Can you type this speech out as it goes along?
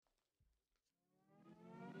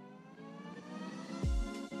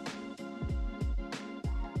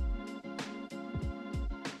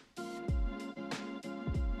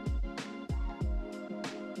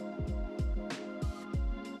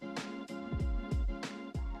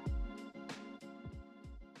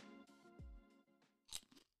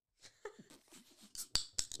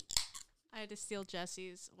had to steal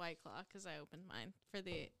Jesse's White Claw because I opened mine for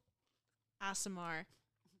the ASMR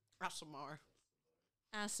effects.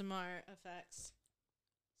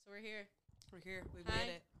 So we're here. We're here. We've made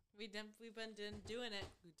it. We've been doing it.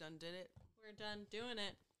 We done did it. We're done doing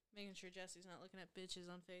it. Making sure Jesse's not looking at bitches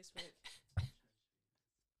on Facebook.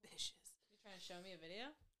 Bitches. You trying to show me a video?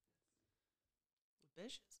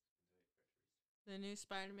 Bitches. The new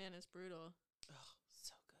Spider-Man is brutal. Oh,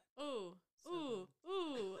 so good. Ooh, So ooh,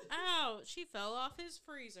 ooh, ouch. He fell off his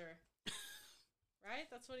freezer. Right?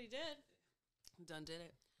 That's what he did. Done did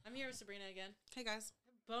it. I'm here with Sabrina again. Hey, guys.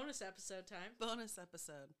 Bonus episode time. Bonus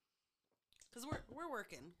episode. Because we're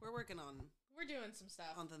working. We're working on... We're doing some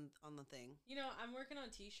stuff. On the thing. You know, I'm working on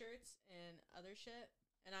T-shirts and other shit.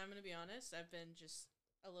 And I'm going to be honest, I've been just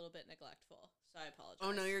a little bit neglectful. So I apologize.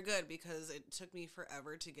 Oh, no, you're good. Because it took me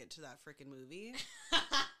forever to get to that freaking movie.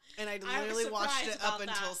 And I literally watched it up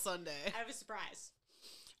until Sunday. I have a surprise.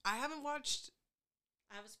 I haven't watched...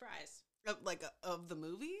 I have a surprise. Of the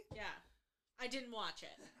movie? Yeah. I didn't watch it.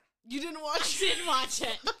 You didn't watch it? I didn't watch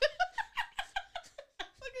it.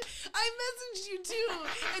 I messaged you too.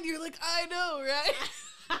 And you're like, I know, right?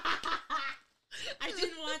 I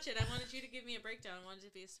didn't watch it. I wanted you to give me a breakdown. I wanted it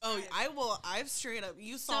to be a surprise. Oh, I will. I've straight up.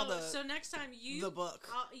 You saw So next time you... The book.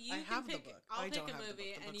 You I can have pick, the book. I'll I pick don't a have the movie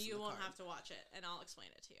book. The and book's you in the won't car. have to watch it. And I'll explain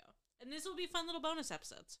it to you. And this will be fun little bonus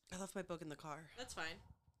episodes. I left my book in the car. That's fine.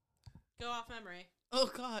 Go off memory. Oh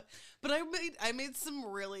God! But I made some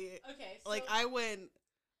really Okay. So like I went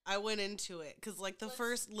into it because like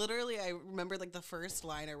literally I remember like the first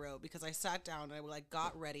line I wrote because I sat down and I like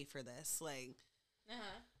got ready for this like.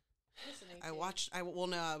 Listening. I'm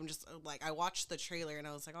just like I watched the trailer and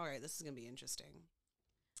I was like, all right, this is gonna be interesting.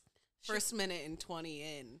 First minute and 20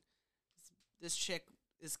 in, this chick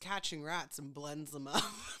is catching rats and blends them up,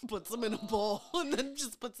 puts them in a bowl, and then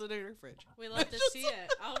just puts it in her fridge. We love to see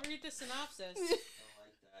it. I'll read the synopsis.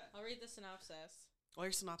 I'll read the synopsis. While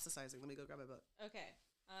you're synopsisizing, let me go grab my book. Okay.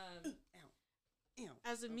 Ow.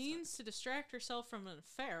 As a means to distract herself from an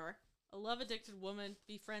affair, a love-addicted woman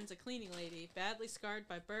befriends a cleaning lady badly scarred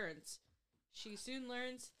by burns. She soon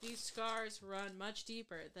learns these scars run much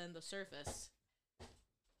deeper than the surface.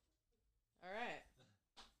 All right.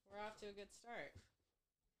 We're off to a good start.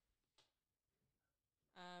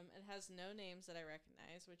 It has no names that I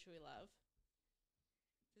recognize, which we love.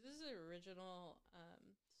 This is an original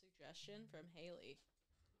suggestion from Haley.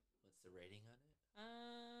 What's the rating on it?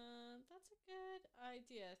 That's a good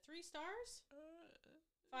idea. 3 stars?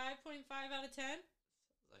 5.5 out of 10?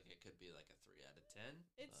 Sounds like it could be like a 3 out of 10.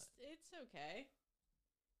 It's okay.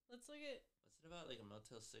 Let's look at... What's it about, like a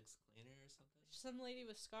Motel 6 cleaner or something? Some lady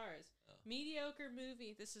with scars. Oh. Mediocre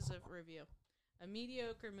movie. This is a review. A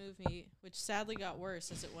mediocre movie, which sadly got worse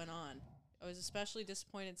as it went on. I was especially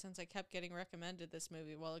disappointed since I kept getting recommended this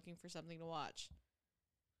movie while looking for something to watch.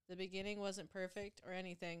 The beginning wasn't perfect or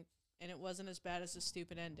anything, and it wasn't as bad as the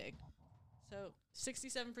stupid ending. So,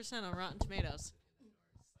 67% on Rotten Tomatoes.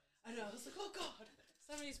 I know. I was like, oh God.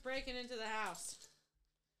 Somebody's breaking into the house.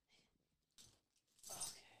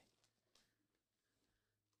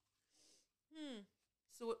 Okay.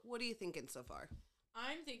 So what are you thinking so far?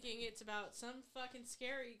 I'm thinking it's about some fucking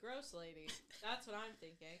scary, gross lady. That's what I'm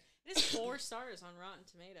thinking. It is 4 stars on Rotten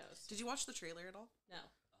Tomatoes. Did you watch the trailer at all? No.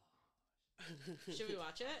 Should we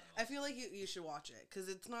watch it? I feel like you should watch it because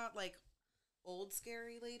it's not like old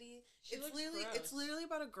scary lady. It's literally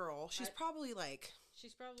about a girl. She's probably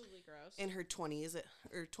gross. In her 20s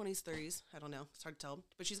or 20s, 30s. I don't know. It's hard to tell.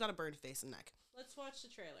 But she's got a burned face and neck. Let's watch the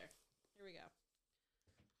trailer. Here we go.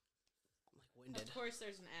 I'm like winded. Of course,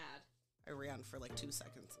 there's an ad. I ran for like 2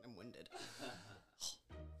 seconds and I'm winded.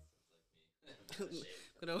 I'm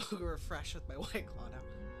gonna go refresh with my White Claw now.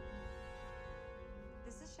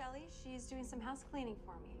 This is Shelly. She's doing some house cleaning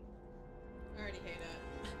for me. I already hate it.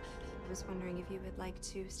 I was wondering if you would like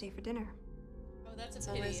to stay for dinner. Oh, that's It's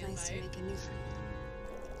a pity always nice to invite. make a new friend.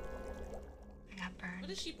 I got burned.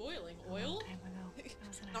 What is she boiling? a long Oil? time ago. It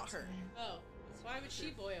was an Not her. accident. Oh, why would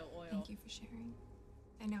she boil oil? Thank you for sharing.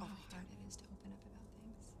 I know Oh, how hard it is to open up about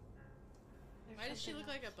things. Why does she look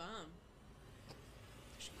like a bum?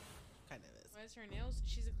 She kind of is. Why is her nails?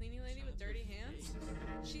 She's a cleaning lady with dirty hands?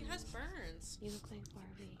 She has burns. You look like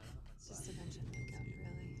Barbie. It's just a bunch of makeup,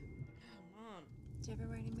 really. Oh, Mom. Do you ever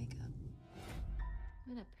wear any makeup?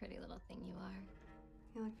 What a pretty little thing you are.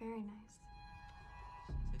 You look very nice.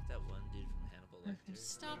 It's like that one dude from Hannibal Lecter.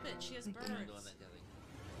 Stop it. She has The one burns. that got like...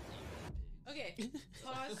 Okay,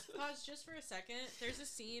 pause just for a second. There's a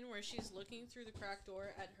scene where she's looking through the cracked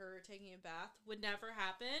door at her taking a bath. Would never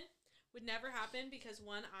happen. would never happen because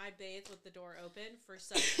one, I bathe with the door open for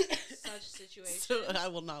such situations. So I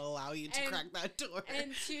will not allow you to crack that door.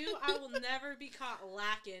 And two, I will never be caught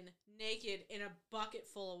lacking naked in a bucket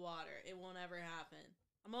full of water. It won't ever happen.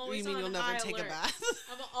 I'm always You mean on you'll high never take alert. a bath?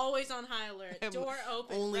 I'm always on high alert. Door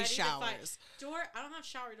open. Only ready to fight. showers. Door. I don't have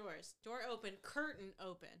shower doors. Door open. Curtain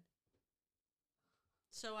open.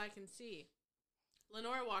 So I can see.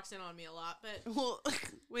 Lenora walks in on me a lot, but Well,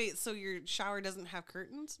 wait, so your shower doesn't have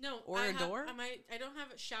curtains? no, Or I a have, door? I don't have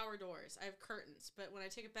shower doors. I have curtains, but when I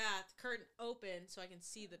take a bath, curtain open so I can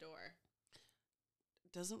see the door.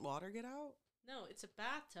 Doesn't water get out? No, it's a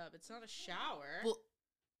bathtub. It's not a shower.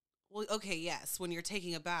 Well, okay, yes. When you're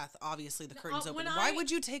taking a bath, obviously the No, curtain's open. when Why I- would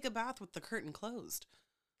you take a bath with the curtain closed?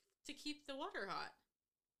 To keep the water hot.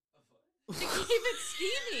 To keep it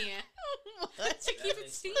steamy. To keep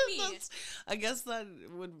it steamy. I guess that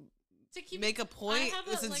would To keep make a point I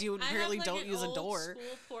have since you I have apparently don't an use a old door.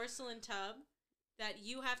 School porcelain tub that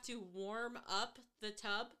you have to warm up the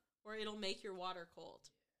tub or it'll make your water cold.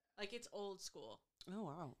 Like it's old school. Oh,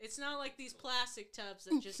 wow. It's not like these plastic tubs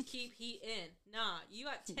that just keep heat in. Nah, you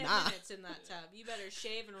got 10 Nah. minutes in that tub. You better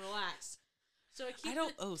shave and relax. So I keep I don't,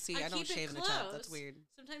 it, oh, see, I I don't keep it shave in a tub. That's closed. weird.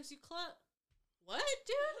 Sometimes you close. What,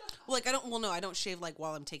 dude? Well, like, I don't shave, like,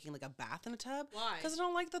 while I'm taking, like, a bath in a tub. Why? Because I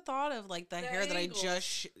don't like the thought of, like, the hair that angles. I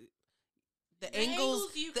just... The The angles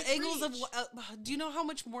angles you the could angles of reach. do you know how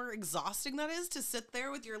much more exhausting that is to sit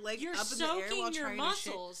there with your leg You're up in the air while soaking your trying to shave?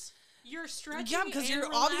 muscles. You're stretching. Yeah, because and you're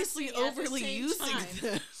obviously relaxing at the overly same using time.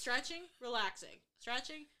 them. Stretching, relaxing.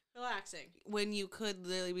 Stretching, relaxing. When you could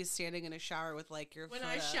literally be standing in a shower with like your When foot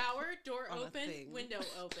I up. shower, door on a open, thing. window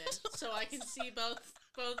open, so I can see both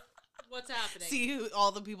what's happening. See who,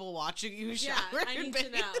 all the people watching you yeah, shower. I and need to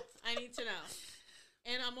bathe. know. I need to know.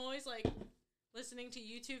 And I'm always like listening to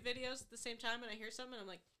YouTube videos at the same time, and I hear something, and I'm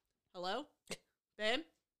like, "Hello, babe,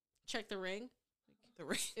 check the ring. The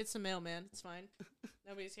ring. It's a mailman. It's fine.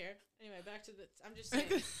 Nobody's here. Anyway, back to the. I'm just saying.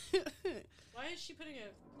 Why is she putting a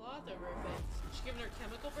cloth over her face? Is she giving her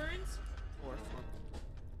chemical burns?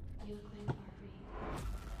 You look like Barbie.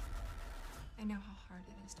 I know how hard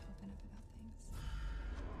it is to open up about things.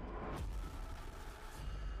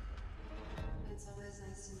 It's always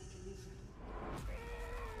nice to make a new friend.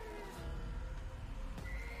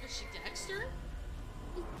 Is she Dexter?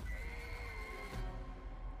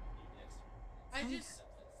 I just.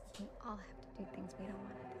 We all have to do things we don't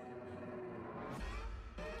want to do.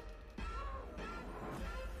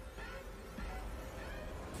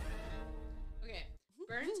 Okay,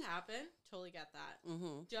 burns happen. Totally get that.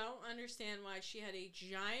 Mm-hmm. Don't understand why she had a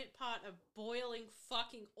giant pot of boiling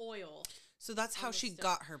fucking oil. So that's how On the she stove.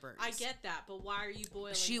 got her burns. I get that, but why are you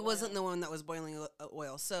boiling? She oil? wasn't the one that was boiling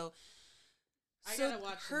oil. So, I gotta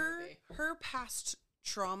watch the her movie. her past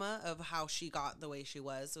trauma of how she got the way she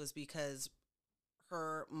was because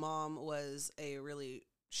her mom was a really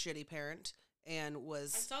shitty parent and I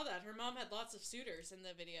was. saw that her mom had lots of suitors in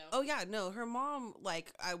the video. Oh yeah, no, her mom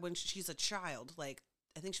like when she's a child, like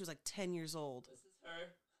I think she was like 10 years old. This is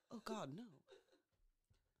her. Oh God, no.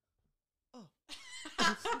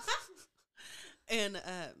 Oh. And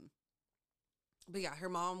but yeah, her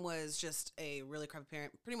mom was just a really crappy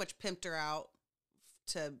parent. Pretty much pimped her out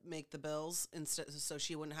to make the bills instead, so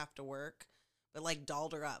she wouldn't have to work. But like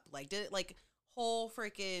dolled her up, like did it like whole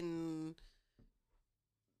freaking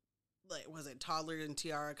like was it toddler and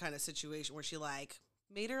tiara kind of situation where she like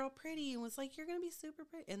made her all pretty and was like you're gonna be super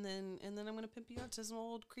pretty and then I'm gonna pimp you out to some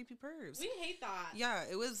old creepy pervs. We hate that. Yeah,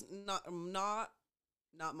 it was not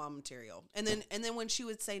mom material. And then when she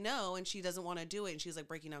would say no and she doesn't want to do it and she's like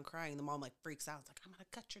breaking down crying, the mom like freaks out. It's like, I'm gonna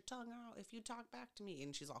cut your tongue out if you talk back to me,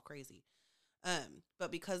 and she's all crazy.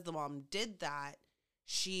 But because the mom did that,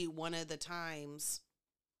 she one of the times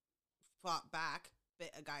fought back,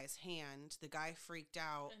 bit a guy's hand. The guy freaked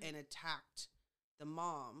out and attacked the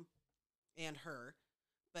mom and her.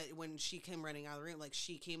 But when she came running out of the room, like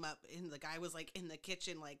she came up and the guy was like in the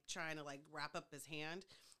kitchen, like trying to like wrap up his hand.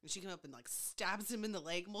 And she came up and like stabs him in the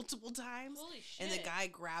leg multiple times. Holy shit. And the guy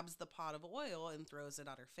grabs the pot of oil and throws it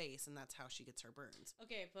at her face. And that's how she gets her burns.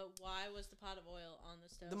 Okay, but why was the pot of oil on the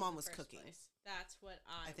stove? The in mom the was first cooking. place? That's what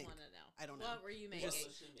I think. want to know. I don't know. What were you making?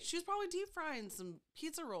 Just- She was probably deep frying some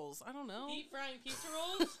pizza rolls. I don't know. Deep frying pizza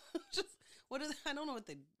rolls? Just what is? I don't know what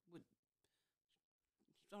they would.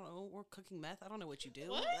 I don't know. Or cooking meth. I don't know what you do.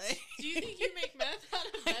 What? Like- Do you think you make meth out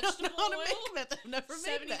of I don't know vegetable how to oil? make meth. I've never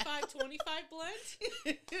made meth. 75-25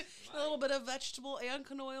 blend? A little bit of vegetable and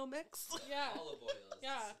canola oil mix. Yeah. Olive oil is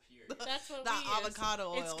Yeah. superior. That's what That we use.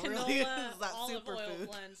 avocado It's oil canola really is that olive oil superfood.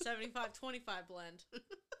 blend, 75-25 blend.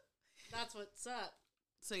 That's what's up.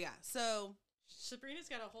 So yeah, so Sabrina's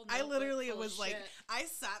got a whole. I notebook literally full of was like, shit. I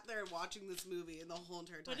sat there watching this movie and the whole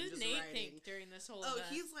entire time What did just Nate writing. think during this whole Oh, event?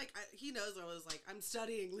 he's like, he knows I was like, I'm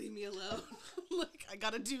studying, leave me alone. Like, I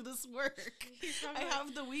gotta do this work. He's I probably like,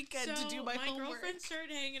 have the weekend to do "So my homework. girlfriend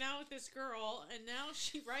started hanging out with this girl, and now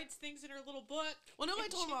she writes things in her little book. Well, no, I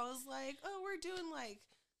And told she- him, I was like, oh, we're doing like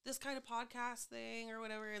this kind of podcast thing or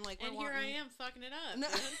whatever. And like, we're And here wanting- I am fucking it up. No.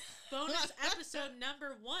 dude. Bonus episode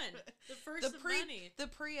number 1. The first of many. the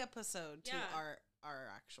pre-episode to Yeah. our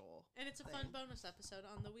actual. And it's a thing. fun bonus episode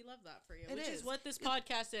on the We Love That For You, It which is is. what this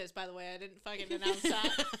podcast is, by the way. I didn't fucking announce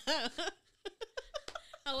that.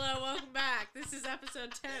 Hello, welcome back. This is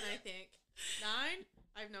episode 10, I think. 9?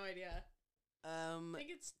 I have no idea. I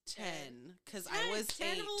think it's 10. 10 because 10, I was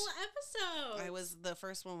 10 8. whole episodes. I was the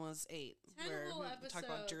first one was 8. 10 where whole we talked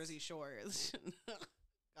about episodes. Jersey Shore.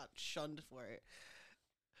 Got shunned for it.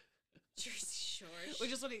 Jersey Shore.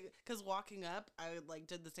 Which is funny because walking up, I like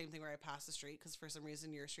did the same thing where I passed the street because for some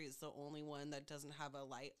reason your street is the only one that doesn't have a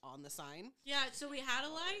light on the sign. Yeah, so we had a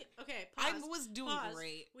light. Okay, I pause. was doing Pause.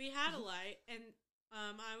 great. We had a light, and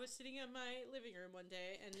I was sitting in my living room one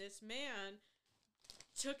day, and this man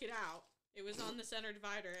took it out. It was on the center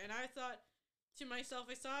divider, and I thought to myself,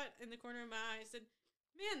 I saw it in the corner of my eye, I said,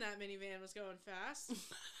 man, that minivan was going fast.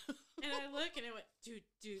 And I look, and it went, doot,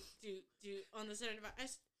 doot, doot, doot, on the center divider. I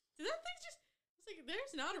said, did that thing just, I was like,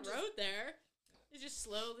 there's not a road there. It just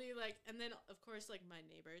slowly, like, and then, of course, like, my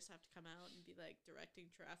neighbors have to come out and be, like,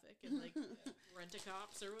 directing traffic and, like,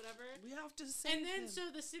 rent-a-cops or whatever. We have to save And then, him.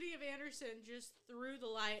 so the city of Anderson just threw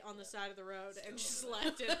the light on the side of the road and just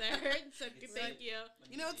left it there and said, thank you.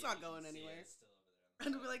 You know it's not going anywhere.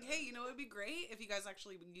 And we're like, hey, you know, it'd be great if you guys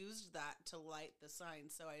actually used that to light the sign.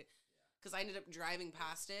 So because I ended up driving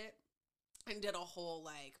past it and did a whole,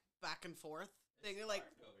 like, back and forth thing. Like,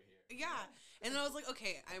 yeah. And then I was like,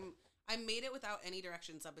 okay, I made it without any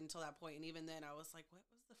directions up until that point, and even then I was like, what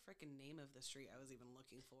was the freaking name of the street I was even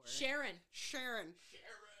looking for? Sharon.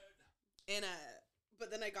 And but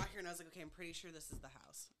then I got here and I was like, okay, I'm pretty sure this is the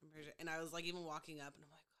house. And I was like, even walking up, and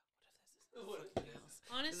I'm like, what if this is the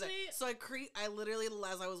fucking house? Honestly, So I literally,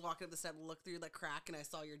 as I was walking up the step, looked through the crack and I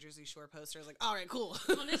saw your Jersey Shore poster. I was like, all right, cool.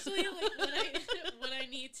 honestly, like, what I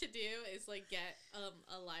need to do is, like, get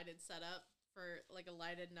a lighted setup for, like, a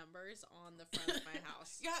lighted numbers on the front of my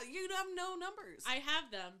house. Yeah, you have no numbers. I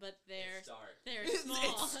have them, but they're It's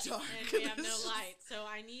small, dark. and we have no It's just- light. So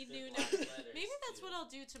I need new numbers. Maybe that's what I'll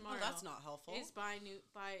do Oh, tomorrow. that's not helpful. Is buy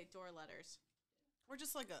door letters. Or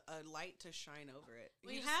just like a light to shine over it.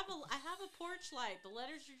 I have a porch light. The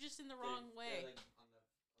letters are just in the wrong way.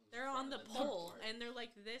 They're on the pole, and they're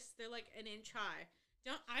like this. They're like an inch high.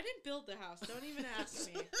 I didn't build the house. Don't even ask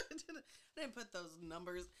me. I didn't put those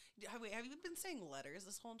numbers. Have you been saying letters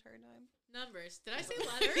this whole entire time? Numbers. Did I say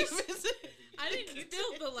letters? I didn't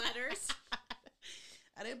build the letters.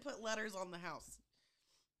 I didn't put letters on the house.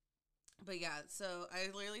 But yeah, so I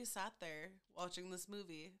literally sat there watching this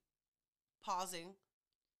movie, pausing,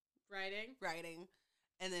 writing,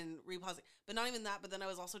 and then repausing. But not even that, but then I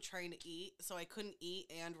was also trying to eat, so I couldn't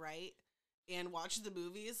eat and write and watch the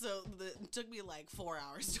movie. So it took me like 4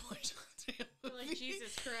 hours to watch the damn You're movie. like,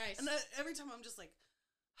 Jesus Christ. And every time I'm just like,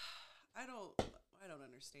 I don't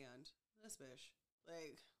understand this bitch.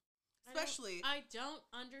 Like, especially I don't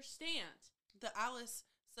understand. the Alice.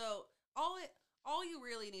 So all you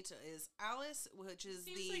really need to is Alice, which is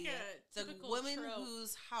Seems like a the typical woman trope.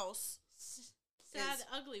 whose house. Sad, is-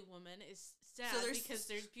 ugly woman is sad So there's- because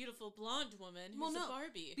there's beautiful blonde woman who's Well, no, a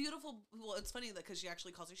Barbie. Beautiful. Well, it's funny that because she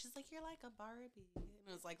actually calls her. She's like, "You're like a Barbie," and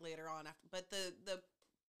it was like later on after. But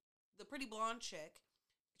the pretty blonde chick,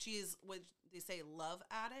 she's what they say love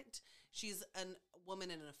addict. She's a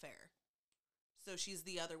woman in an affair. So she's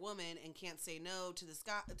the other woman and can't say no to this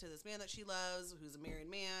guy, to this man that she loves, who's a married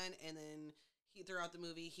man. And then throughout the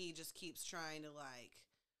movie, he just keeps trying to like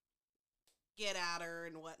get at her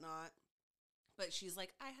and whatnot. But she's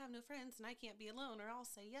like, I have no friends and I can't be alone, or I'll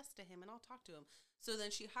say yes to him and I'll talk to him. So then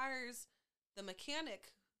she hires the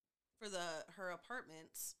mechanic for her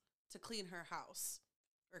apartments to clean her house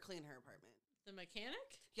or clean her apartment. The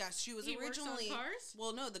mechanic? Yeah, she was He works on originally cars?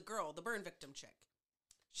 Well, no, the burn victim chick.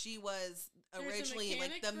 She was There's a originally like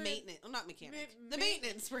mechanic the for- maintenance, not mechanic, the ma-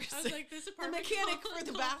 maintenance person. I was like, this apartment mechanic for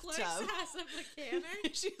the complex bathtub. has a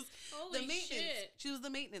mechanic? she was Holy the maintenance. shit. She was the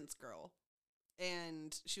maintenance girl,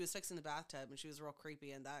 and she was fixing the bathtub, and she was real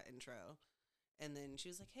creepy in that intro. And then she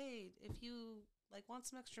was like, "Hey, if you like want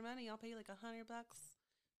some extra money, I'll pay you like $100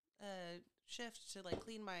 shift to like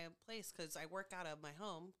clean my place because I work out of my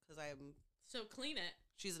home because I'm." So clean it.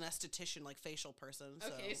 She's an esthetician, like facial person. So.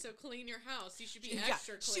 Okay, so clean your house. You should be Yeah,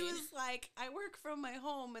 extra she clean. was like, I work from my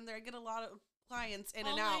home, and there I get a lot of clients in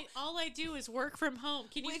and out. All I do is work from home.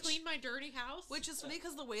 Can you Which- clean my dirty house? Which is funny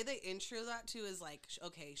because the way they intro that too is like,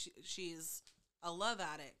 okay, she's a love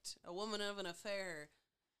addict, a woman of an affair.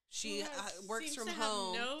 She works seems from to have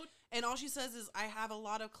home, no- and all she says is, "I have a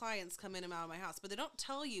lot of clients come in and out of my house," but they don't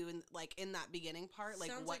tell you in that beginning part like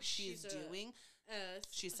Sounds what like she's she's a- doing.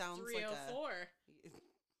 She sounds like a 304.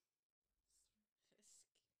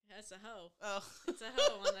 That's a hoe. oh, It's a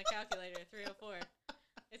hoe on the calculator. 304.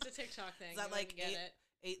 It's a TikTok thing. Is that You like wouldn't get it?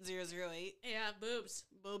 8008 Yeah, boobs,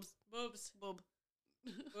 boobs boobs, boob.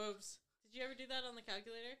 boobs. Did you ever do that on the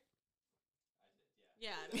calculator?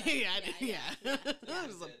 Yeah. Yeah, I did. Yeah, Yeah, it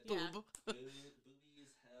was a I did. boob.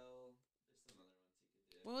 Boobies, hell. There's some other ones you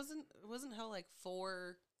could do. Wasn't hell like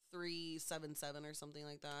 4377 or something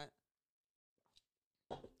like that?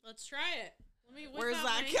 Let's try it. Let me whip Where's out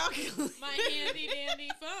that calculator? my handy dandy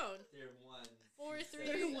phone. They're ones. 4, and 3.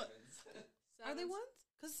 sevens. Are they ones?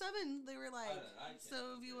 Because 7, they were like, don't know, I can't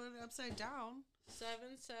so if you remember. went upside down.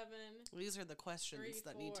 7, 7. These are the questions 3,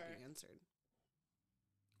 that need to 4. be answered.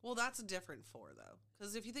 Well, that's a different 4, though.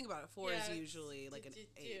 Because if you think about it, 4 Yeah, is it's usually like an do.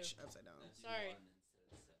 H upside down. No, do Sorry. 1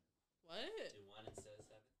 instead of 7. What? Do 1 instead of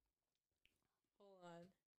 7. Hold on.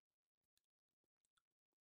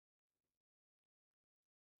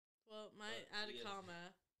 Well, my But add a we have-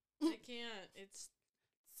 comma. I can't. It's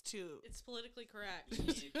It's 2. politically correct. You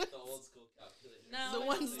need the old school calculator. No, The I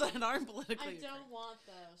ones don't- that aren't I politically don't want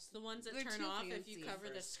those. The ones that They're turn too off if you fancy. cover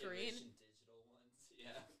the First screen. generation digital ones.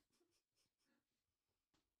 Yeah.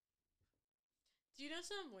 Do you know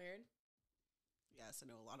something weird? Yes, I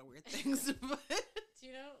know a lot of weird things, but Do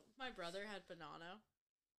you know my brother had Bonanno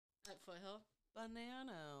at Foothill?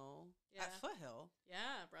 Banano Yeah. at Foothill.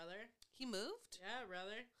 Yeah, brother. He moved. Yeah,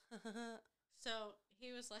 brother. So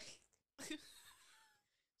he was like, this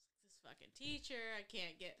fucking teacher, I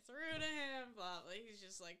can't get through to him, blah, blah. He's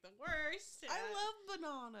just like the worst. I love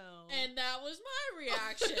Banano. And that was my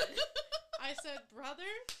reaction. I said, brother,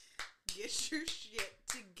 Get your shit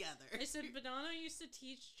together. I said, Bonanno used to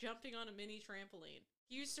teach jumping on a mini trampoline.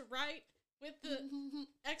 He used to write with the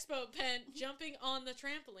expo pen jumping on the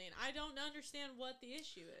trampoline. I don't understand what the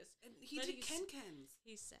issue is. And he But did he's- Ken-Kens.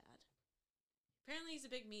 He's sad. Apparently he's a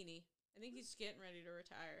big meanie. I think he's getting ready to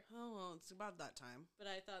retire. Oh, well, it's about that time. But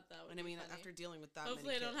I thought that would And I be mean, funny. after dealing with that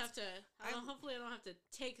Hopefully I many don't kids. have to. I'm- Hopefully I don't have to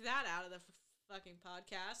take that out of the fucking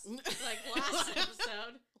podcast like last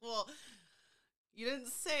episode. Well, you didn't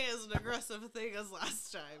say as an aggressive thing as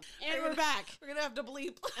last time. And we're back. We're gonna have to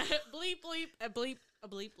bleep. Bleep bleep a bleep a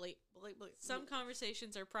bleep bleep. bleep, bleep. Some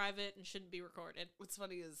conversations are private and shouldn't be recorded. What's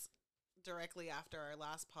funny is directly after our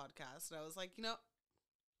last podcast, I was like,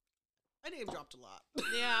 I name dropped a lot.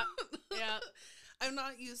 Yeah, yeah, I'm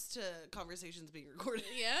not used to conversations being recorded.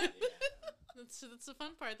 yeah. Yeah. That's the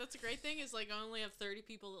fun part. That's a great thing is like I only have 30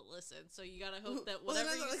 people that listen, so you gotta hope that Well, then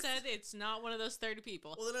whatever I you was- said, it's not one of those 30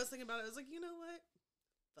 people. Well, then I was thinking about it. I was like, you know what?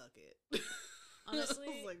 Fuck it. Honestly, I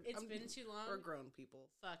was like, it's I'm- been too long. We're grown people.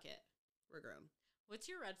 Fuck it. We're grown. What's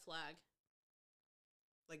your red flag?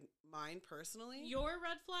 Like mine personally. Your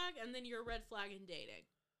red flag and then your red flag in dating.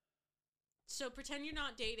 So pretend you're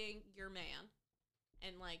not dating your man.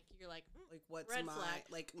 And like you're like Like what's Red my flag.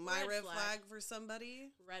 like my Red red flag. flag for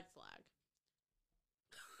somebody? red flag.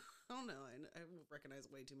 I don't know. I recognize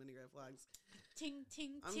way too many red flags. Ting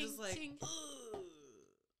ting I'm ting just like, ting. ugh,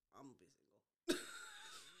 I'm gonna be single.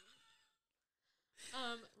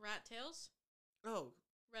 Rat tails, Oh,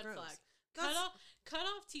 red gross. flag. That's, Cut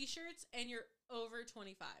off t-shirts and you're over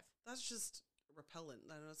 25. that's just repellent.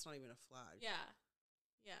 I know it's not even a flag. Yeah.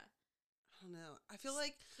 Yeah. I don't know. I feel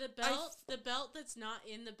like The belt that's not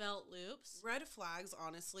in the belt loops. red flags,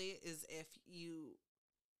 honestly, is if you,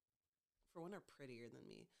 for one, are prettier than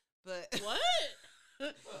me. But What?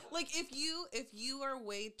 like if you are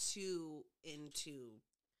way too into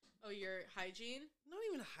Oh, your hygiene? not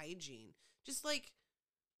even hygiene, just like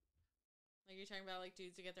Like you're talking about like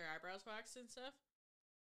dudes that get their eyebrows waxed and stuff?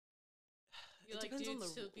 You it like depends on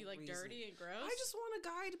dudes the to be like reason. dirty and gross? I just want a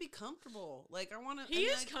guy to be comfortable. Like I want to. He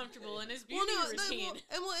is comfortable in his beauty routine.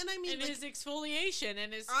 And I mean, and like, his exfoliation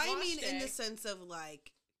and his I wash mean, in day. the sense of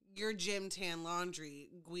like your gym tan laundry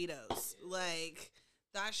Guidos, like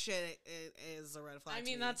that shit is a red flag. I to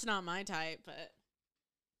mean, me. that's not my type, but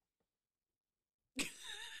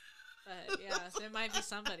yeah, there might be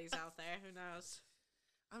somebody's out there. Who knows?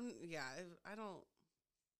 I don't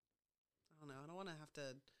know. I don't want to have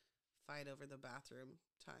to fight over the bathroom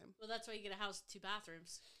time. Well, that's why you get a house with 2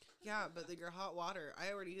 bathrooms. Yeah, but your hot water,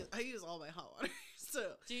 I use all my hot water.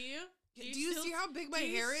 So Do you? Do you see how big my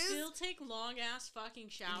hair is? Still take long ass fucking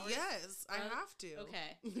showers? Yes, I have to.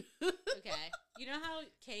 Okay. Okay. You know how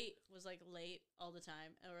Kate was like late all the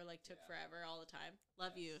time or like took forever all the time?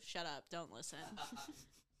 Love you. Shut up. Don't listen.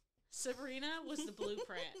 Sabrina was the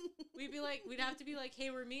blueprint. We'd have to be like, hey,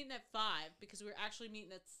 we're meeting at 5 because we were actually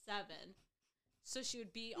meeting at 7. So she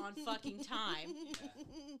would be on fucking time.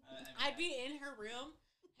 I'd be in her room,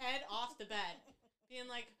 head off the bed, being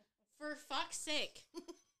like, for fuck's sake.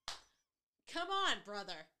 Come on,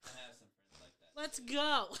 brother. I have some friends like that. Let's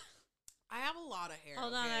go. I have a lot of hair.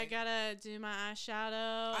 Hold on, I gotta do my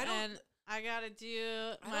eyeshadow. I gotta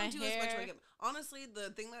do my I don't do hair. as much makeup. Honestly, the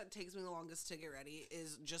thing that takes me the longest to get ready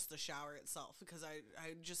is just the shower itself, because I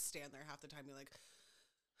just stand there half the time, be like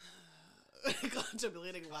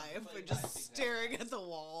contemplating life and just staring at the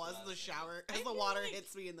wall as the shower, as the water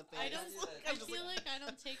hits me in the face. I feel like I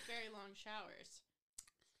don't take very long showers.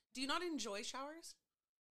 Do you not enjoy showers?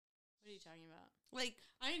 What are you talking about? Like,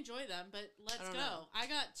 I enjoy them, but let's I don't go. know. I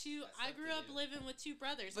got two. I grew up living with two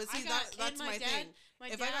brothers. but see, I got, that's and my thing. My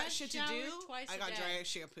If dad I got shit to showered do, twice I a got day. dry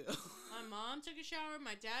shampoo. My mom took a shower.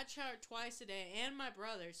 My dad showered twice a day, and my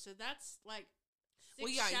brothers. So that's like 6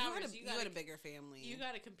 Well, yeah, showers you had a bigger family. you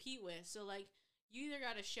got to compete with. So like, you either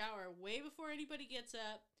got to shower way before anybody gets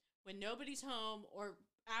up, when nobody's home, or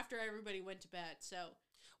after everybody went to bed. So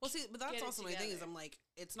Well, see, but that's Get it also my thing is together. I'm like,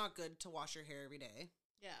 it's not good to wash your hair every day.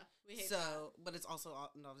 yeah, we hate So, that. but it's also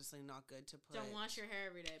obviously not good to put. Don't wash your hair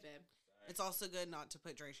every day, babe. It's also good not to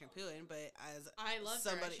put dry shampoo in, but as I love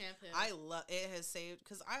somebody, dry shampoo. I love it has saved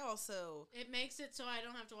because I also It makes it so I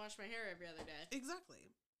don't have to wash my hair every other day.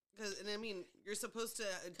 exactly because and I mean you're supposed to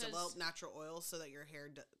 'Cause develop natural oil so that your hair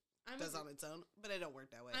does on its own, but it don't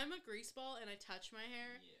work that way. I'm a grease ball and I touch my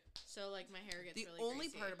hair, so like my hair gets The really only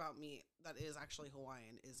greasy. part about me that is actually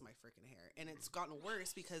Hawaiian is my freaking hair, and it's gotten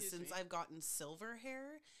worse because Excuse since me. I've gotten silver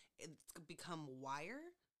hair, it's become wire,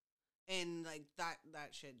 and like that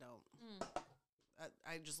shit don't.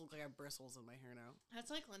 I just look like I have bristles in my hair now.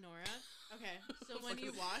 That's like Lenora. Okay, so when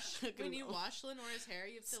Fucking- you wash Lenora's hair,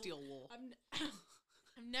 you have to Steel wool.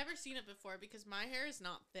 I've never seen it before because my hair is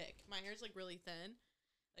not thick. My hair is like really thin,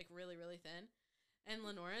 like really really thin. And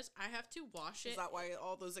Lenora's, I have to wash it. Is that why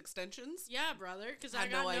all those extensions? Yeah, brother, because I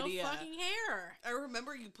Had got no no idea. fucking hair. I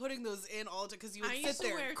remember you putting those in all the time because you would I sit used to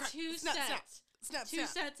there. wear crack, two snap, sets. Snap, Two snap.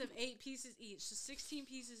 sets of 8 pieces each, so 16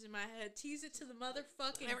 pieces in my head. Tease it to the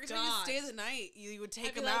motherfucking Every time you gods. stay the night, you would take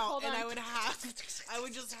I'd be them like, out, "Hold and on." I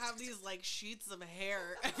would just have these like sheets of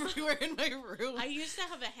hair everywhere in my room. I used to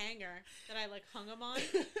have a hanger that I like hung them on,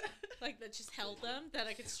 like that just held them that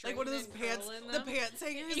I could like straighten one of those and pants, curl in the them. pants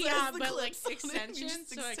hangers. that Yeah, has the but like clips on it, and you extensions,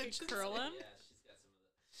 just so I could extensions. curl them. Yeah,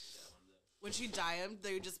 she's got one of those. When she dye them,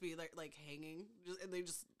 they would just be like hanging, and they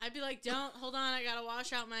just. I'd be like, "Don't hold on, I gotta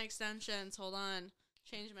wash out my extensions. Hold on,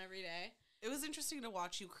 change them every day." It was interesting to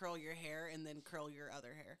watch you curl your hair and then curl your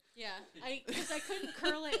other hair. Yeah, because I couldn't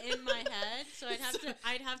curl it in my head, so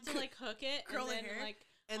I'd have to like hook it, Curl and the then hair, like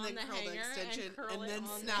and on then the curl the hanger extension, and, curl and it then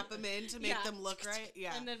on snap the, them in to make Yeah. them look right.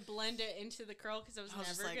 Yeah, and then blend it into the curl because I was I was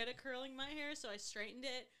just never like- good at curling my hair, so I straightened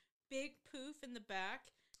it, big poof in the back.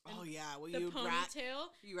 And oh yeah, well the you rat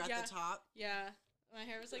yeah. the top. Yeah, my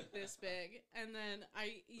hair was like this big, and then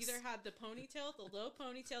I either had the ponytail, the low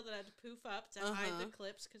ponytail that I had to poof up to hide the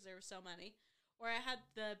clips because there were so many, or I had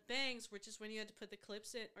the bangs, which is when you had to put the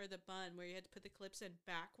clips in, or the bun where you had to put the clips in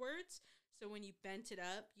backwards, so when you bent it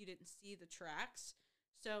up, you didn't see the tracks.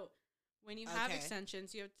 So when you have Okay.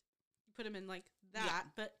 extensions, you put them in like that, Yeah.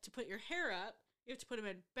 but to put your hair up, you have to put them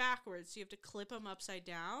in backwards, so you have to clip them upside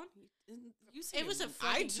down. You say It was a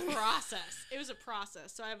I fucking process. It was a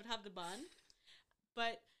process. So I would have the bun,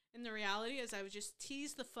 but in the reality is I would just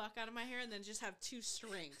tease the fuck out of my hair and then just have 2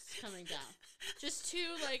 strings coming down. Just 2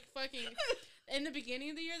 like fucking. In the beginning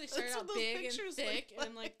of the year, they started That's out what those big and pictures thick look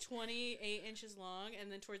and like 28 inches long,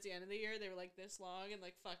 and then towards the end of the year, they were like this long and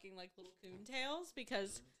like fucking like little coon tails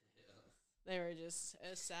because they were just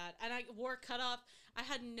sad. And I wore cutoff. I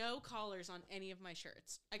had no collars on any of my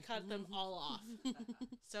shirts. I cut them all off.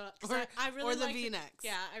 So 'cause I really or the liked it- V-necks.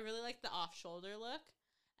 Yeah, I really like the off-shoulder look.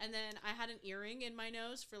 And then I had an earring in my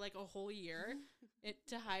nose for like a whole year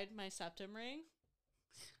to hide my septum ring.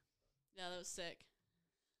 Yeah, that was sick.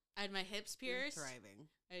 I had my hips You're pierced. thriving.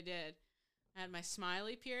 I did. I had my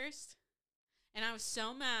smiley pierced. And I was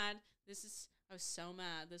so mad. I was so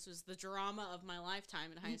mad. This was the drama of my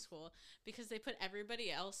lifetime in high school because they put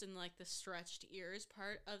everybody else in like the stretched ears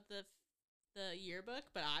part of the yearbook,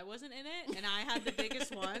 but I wasn't in it, and I had the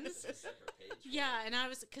biggest ones. It's a separate page for Yeah, it. and I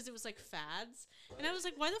was because it was like fads, and I was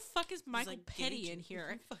like, why the fuck is Michael like, Petty gauge- in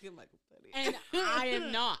here? Fucking Michael Petty. And I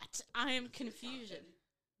am not. I am confusion.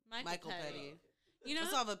 Michael Petty. You know, I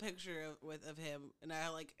saw a picture of him, and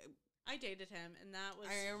I dated him, and that was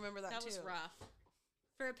I remember that too. was rough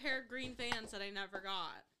for a pair of green Vans that I never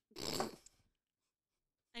got.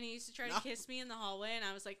 And he used to try to kiss me in the hallway, and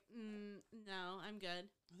I was like, no, I'm good.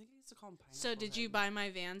 I think he used to call him Pineapple So did you Head. buy my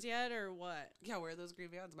Vans yet, or what? Yeah, where are those green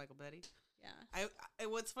Vans, Michael Petty? Yeah. I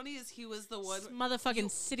what's funny is he was the one Motherfucking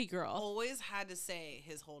city girl. always had to say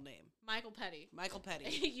his whole name. Michael Petty. Michael Petty.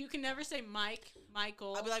 You can never say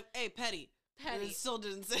Michael. I'd be like, hey, Petty. And Petty. it still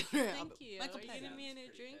didn't say it right. Thank you. Michael Are you Petty. giving me a new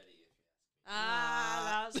Pretty drink? petty, if you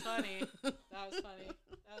ask That was funny. That was funny.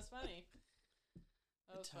 That was funny.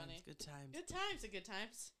 That was funny. Good times. Good times at good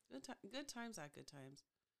times. Good times at good times.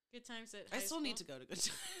 Good times at I high still school. need to go to good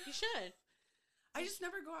times. You should. I just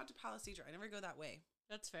never go out to Palisade. I never go that way.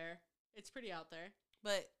 That's fair. It's pretty out there.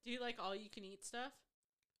 But Do you like all you can eat stuff?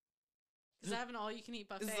 Because I have an all you can eat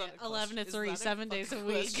buffet is that a 11 to question? 3, Is that 7 days a fucking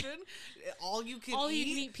week. question? All you can All eat?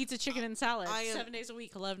 you can eat pizza, chicken, and salad. I am- 7 days a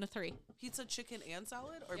week, 11 to 3. Pizza, chicken, and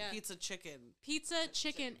salad? Or Yeah. pizza, chicken? Pizza,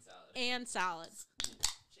 chicken, salad. and salad. Chicken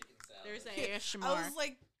salad. There's I ASMR. was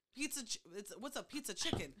like, what's a pizza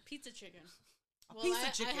chicken? Pizza chicken. A Well, pizza I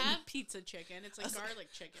chicken. have pizza chicken. It's I like was like-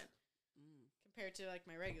 garlic chicken compared to like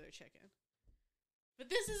my regular chicken. But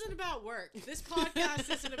this isn't about work. This podcast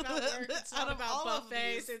isn't about work. It's Out not of about all of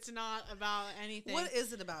buffets. these- It's not about anything. What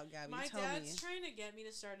is it about, Gabby? My Tell dad's me. trying to get me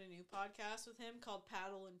to start a new podcast with him called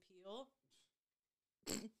Paddle and Peel.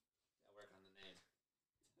 I'll work on the name.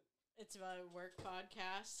 It's about a work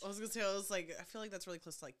podcast. I was gonna say, I feel like that's really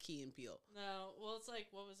close to like Key and Peele. No, well, it's like,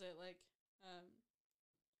 what was it? Like,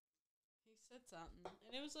 he said something,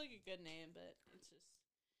 and it was like a good name, but it's just.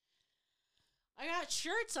 I got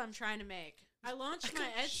shirts I'm trying to make. I launched I my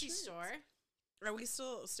got Etsy shirts. store. Are we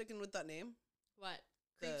still sticking with that name? What?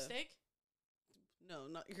 Creep The- steak? No,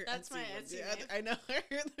 not your That's Etsy my one. Etsy Yeah, name. I know.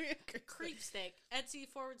 Creep steak. Etsy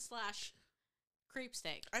 / creep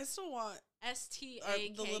steak. I still want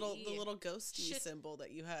STAKE. the little ghosty Should- symbol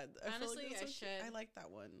that you had. Honestly, that's I so cute. should. I like that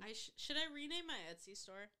one. Should I rename my Etsy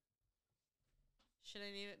store? Should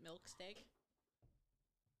I name it Milk Steak?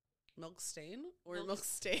 Milk stain or Milk- milk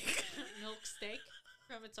steak? Milk Steak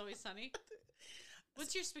from It's Always Sunny.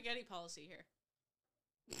 What's your spaghetti policy here?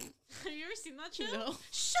 Have you ever seen that show? No.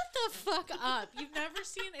 Shut the fuck up. You've never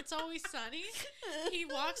seen It's Always Sunny? He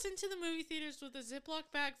walks into the movie theaters with a Ziploc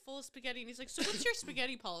bag full of spaghetti, and he's like, so what's your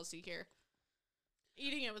spaghetti policy here?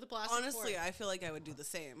 Eating it with a plastic Honestly, fork. I feel like I would do the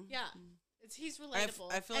same. Yeah. He's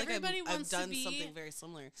relatable. I feel like Everybody I've wants done to be something very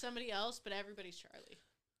similar. somebody else, but everybody's Charlie.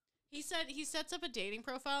 He said he sets up a dating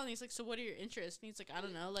profile, and he's like, so what are your interests? And he's like, I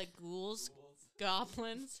don't know, like ghouls,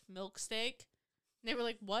 goblins, milk steak. And they were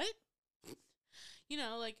like, what? You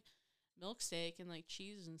know, like milk steak and like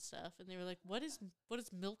cheese and stuff. And they were like, what is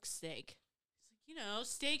milk steak? He's like, you know,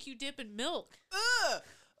 steak you dip in milk. Ugh!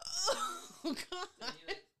 Oh God! Then you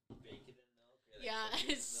like bake it in milk. Or, like, Yeah, cook it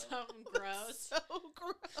in it's milk. something gross. So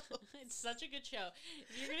gross. It's such a good show.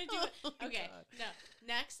 If you're gonna do it, Oh my okay. God. No,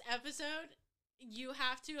 next episode, you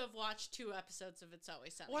have to have watched 2 episodes of It's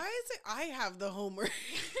Always Sunny. Why is it I have the homework?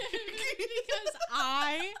 Because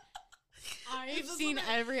I've This is seen what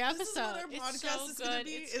every This is episode. what our It's podcast so is good. gonna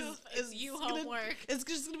be. It's you gonna- homework. It's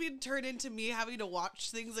just gonna be turned into me having to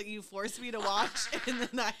watch things that you force me to watch, and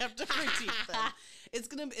then I have to critique them. It's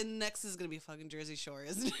gonna be, and next is gonna be fucking Jersey Shore,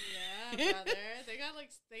 isn't it? Yeah, brother. They got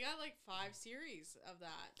like 5 series of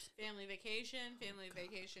that. Family Vacation, Family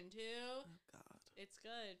Vacation 2. Oh God. It's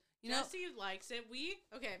good. You know- Jesse likes it.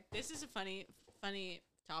 Okay, this is a funny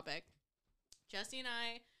topic. Jesse and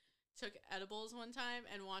I took edibles one time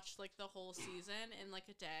and watched like the whole season in like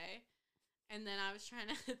a day. And then I was trying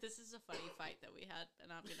to this is a funny fight that we had,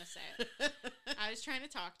 and I'm gonna say it. I was trying to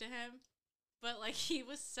talk to him, but like I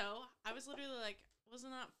was literally like,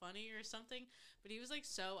 wasn't that funny or something? But he was like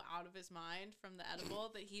so out of his mind from the edible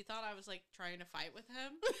that he thought I was like trying to fight with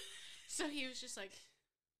him. So he was just like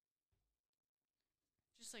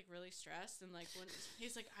really stressed, and like when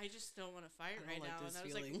he's like, I just don't want to fight I don't right like now, these and I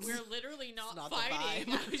was feelings. like, we're literally not not the fighting.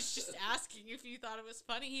 vibe. I was just asking if you thought it was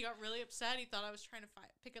funny. He got really upset. He thought I was trying to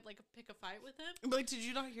pick a fight with him. I'm like, did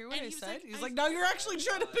you not hear what And I he was said? like, He's I- like, no, you're actually I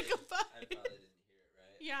trying to probably- pick a I fight. probably didn't hear it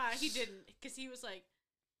right. Yeah, he didn't, because he was like,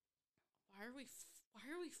 why are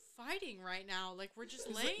we fighting right now? Like, we're just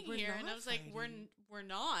He's like, laying "We're here." And I not was like, fighting. we're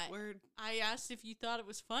not. We're I asked if you thought it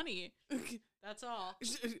was funny. That's all.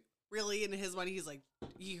 really in his mind. He's like,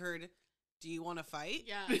 he heard, "Do you want to fight?"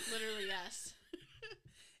 Yeah, literally, yes.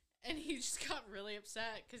 And he just got really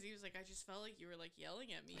upset because he was like, I just felt like you were like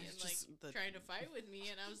yelling at me and It's like just the- trying to fight with me.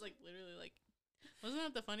 And I was like, literally, like, wasn't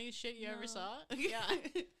that the funniest shit you ever No. saw? Yeah.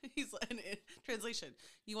 He's like, translation.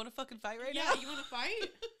 You want to fucking fight right Yeah, now? you want to fight?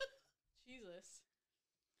 Jesus.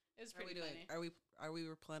 It's How are we pretty doing? funny. Are we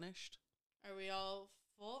replenished? Are we all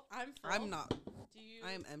full? I'm full. I'm not. Do you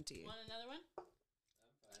I am empty. want another one? I'm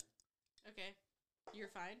fine. Okay. You're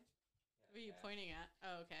fine? What are you pointing at?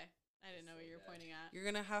 Oh, okay. I didn't know what you were pointing at. You're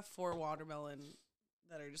gonna have 4 watermelon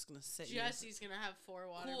that are just gonna sit. here. Jesse's going to have 4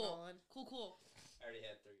 watermelon. Cool. I already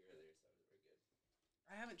had 3 earlier, so we're good.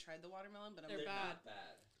 I haven't tried the watermelon, but I'm. They're bad. not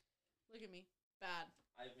bad. Look at me. Bad.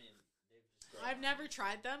 I mean, they've just grown I've on never me.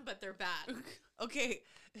 tried them, but they're bad. Okay,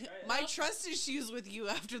 it. my trust issues with you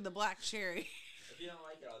after the black cherry. If you don't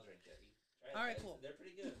like it, I'll drink it. Try it, All right, guys. cool. They're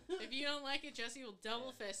pretty good. If you don't like it, Jesse will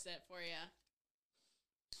double fist it for you.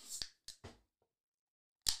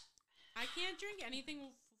 I can't drink anything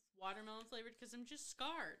watermelon flavored because I'm just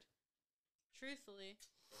scarred. Truthfully.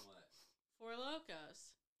 From what? 4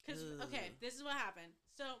 Locos. Because, Ugh. okay, this is what happened.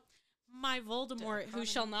 So, my Voldemort, who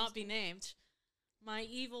shall not be named, my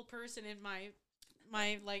evil person in my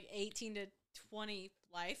like 18 to 20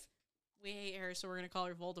 life, we hate her, so we're gonna call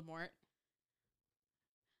her Voldemort.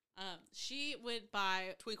 She would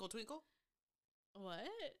buy Twinkle Twinkle. what?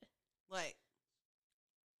 Like,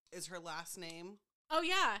 is her last name Oh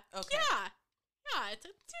yeah, Okay. yeah. It's a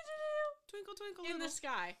Twinkle Twinkle in the Little?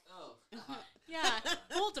 sky. Oh. Yeah,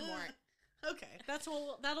 Voldemort. Okay.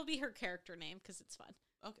 That'll be her character name because it's fun.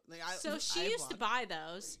 Okay. Like, So she used to buy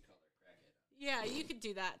those. Yeah, you could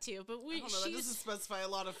do that too, but I don't know. That she doesn't used specify a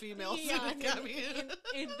lot of females. yeah, in Academy.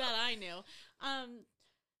 in that I knew.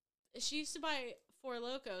 She used to buy 4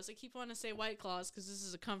 Locos. I keep wanting to say White Claws because this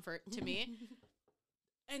is a comfort to me.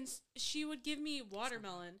 And she would give me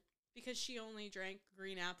watermelon because she only drank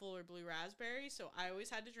green apple or blue raspberry, so I always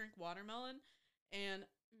had to drink watermelon. And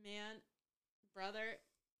man, brother,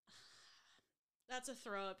 that's a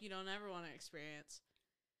throw up you don't ever want to experience.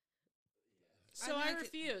 So I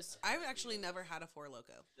refuse. I've actually never had a 4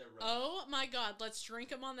 Loco. They're rough. Oh my God, let's drink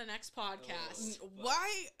them on the next podcast. Why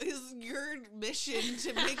is your mission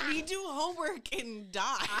to make me do homework and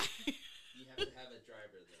die? You have to have a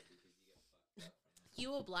driver, though, because you get fucked up. You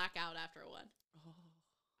will black out after 1.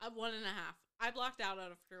 1.5. I blocked out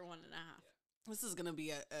after 1.5. This is gonna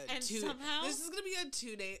be a And two. somehow- This is gonna be a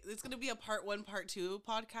 2-day. It's gonna be a part 1, part 2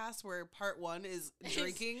 podcast where part 1 is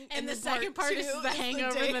drinking, And the then second part 2 is the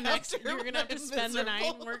hangover. day The next, after you're gonna have to when I'm spend the night,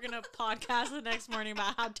 and miserable. we're gonna podcast the next morning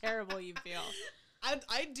about how terrible you feel.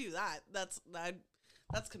 I'd do that. That's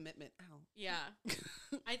commitment. Ow. Yeah,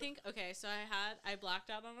 I think okay. So I blacked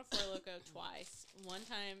out on a 4 Loco twice. One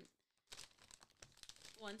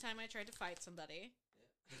time I tried to fight somebody,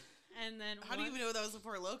 and then How do you even know that was a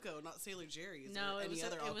 4 Loco, not Sailor Jerry's? No, or it any was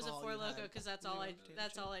other it was a alcohol 4 you Loco had? because that's You all know,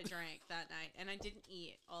 that's all I drank that night, and I didn't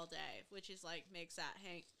eat all day, which is like makes that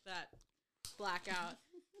blackout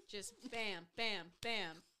just bam, bam,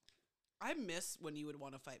 bam. I miss when you would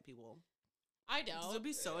want to fight people. I It don't. would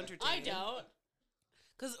be so I entertaining. don't.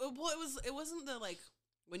 Because it wasn't the like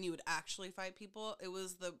when you would actually fight people. It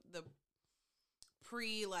was the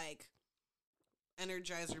pre like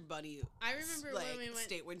Energizer Bunny. I remember like, when we went.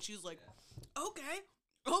 state when she was like, okay.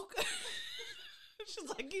 She's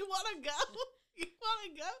like, you want to go? You want to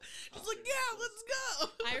go? She's like, yeah, let's go.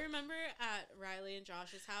 I remember at Riley and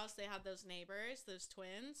Josh's house, they had those neighbors, those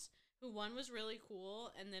twins, who one was really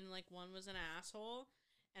cool, and then like one was an asshole.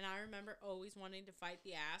 And I remember always wanting to fight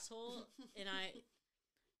the asshole, and I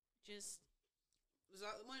Was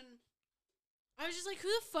that when? was just like, who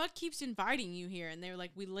the fuck keeps inviting you here? And they were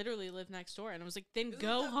like, we literally live next door. And I was like, then Isn't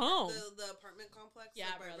go that home. The apartment complex, Yeah,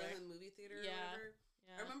 like, by brother. Redland Movie Theater. Yeah. Or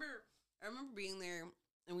whatever. Yeah. I remember being there,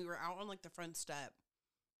 and we were out on like the front step.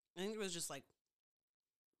 I think it was just like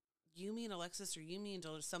you, me, and Alexis, or you, me, and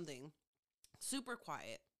Jill, something. Super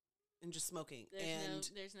quiet and just smoking.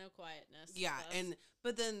 There's no quietness. Yeah, That's-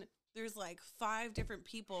 but then there's like 5 different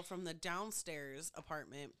people from the downstairs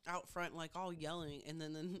apartment out front, like all yelling, and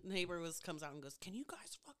then the neighbor comes out and goes, "Can you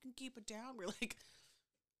guys fucking keep it down?" We're like,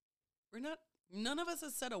 we're not. None of us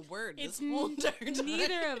has said a word it's this whole entire time.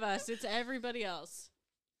 neither of us. It's everybody else.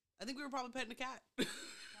 I think we were probably petting a cat. Probably.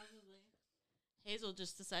 Hazel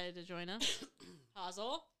just decided to join us.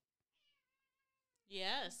 Hazel?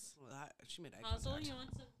 Yes. Well, she made eye Hazel, contact. you want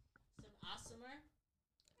some awesomer?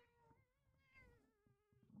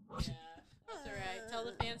 Yeah, that's all right. Tell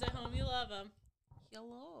the fans at home you love them.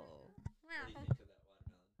 Hello. What do you think of that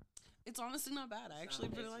watermelon? It's honestly not bad. I actually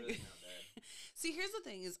It's really like really it. not bad. See, here's the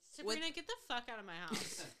thing: is Sabrina, get the fuck out of my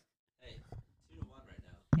house. Hey, 2-1 right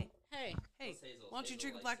now. Hey, hey, Plus Hazel. why don't you Hazel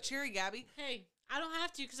drink a likes black it. cherry, Gabby? hey, I don't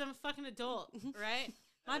have to because I'm a fucking adult, right?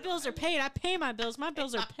 My don't bills are have it. paid. I pay my bills. My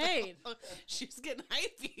bills are paid. She's getting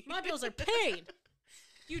hypey. My bills are paid.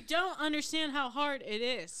 You don't understand how hard it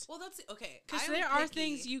is. Well, that's okay. Because I'm there are picky.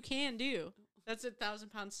 things you can do That's 1,000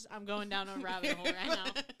 pounds. I'm going down a rabbit hole right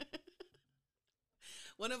now.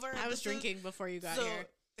 One of our I was episodes- drinking before you got so here.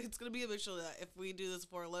 it's gonna be eventually that if we do this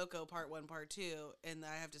Four Loco part 1, part 2, and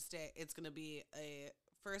I have to stay, it's gonna be a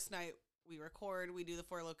first night we record, we do the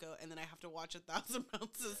Four Loco, and then I have to watch 1,000 Pound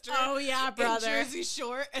Sister. Oh yeah, brother. In Jersey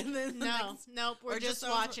Shore, and then the No, next- nope. We're or just just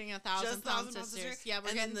watching 1,000 just Pound 1,000 Pound Sisters. Sisters, Yeah, we're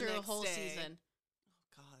and then getting the through a next whole day. season.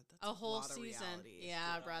 God, that's A whole lot of season. reality.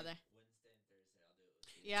 Yeah, brother. Wednesday and Thursday, I'll do it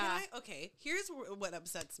with you. Yeah. Can I? Okay, here's what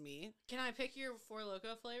upsets me. Can I pick your Four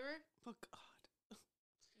Loco flavor? Oh God. I'll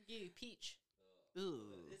give you peach.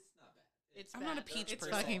 Ooh. It's not bad. It's I'm not a bad. peach It's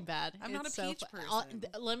person. fucking bad. I'm not It's a peach fu- person.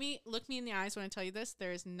 Let me look me in the eyes when I tell you this.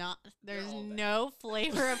 There's all bad. no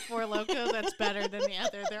flavor of Four Loco that's better than the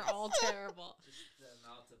other. They're all terrible. Just the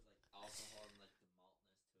amount of like alcohol and like the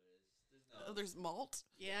maltness to it is there's Oh, no. there's malt.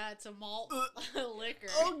 Yeah, it's a malt liquor.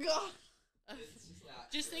 Oh God. It's just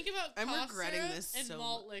not. Just good. think about I'm cough regretting syrup this and so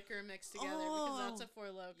malt liquor mixed together because that's Oh. a Four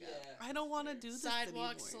Loco. Yeah. I don't want to do this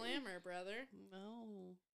Sidewalk anymore. slammer, brother.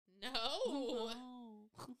 No. No,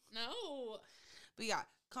 No. no. But yeah,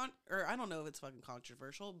 or I don't know if it's fucking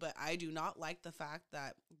controversial, but I do not like the fact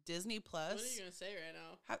that Disney Plus. What are you gonna say right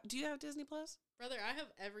now, Do you have Disney Plus? brother? I have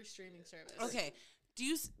every streaming service. Okay. Do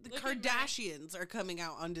you? The Look at my- Kardashians are coming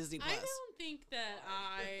out on Disney Plus. I don't think that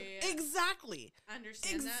I Exactly.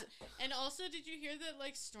 understand that. And also, did you hear that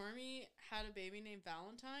like Stormy had a baby named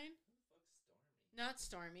Valentine? Not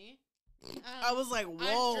Stormy. I was like,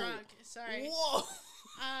 whoa. I'm drunk. Sorry. Whoa.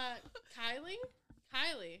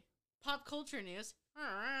 Kylie. Pop culture news.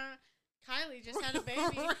 Kylie just had a baby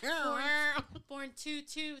born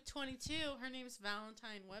 2/2/22. Her name's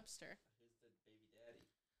Valentine Webster. Who's the baby daddy?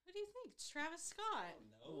 What do you think? It's Travis Scott.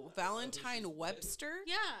 No. Valentine Webster?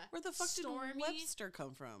 Yeah. Where the fuck Stormy. did Webster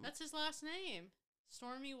come from? That's his last name.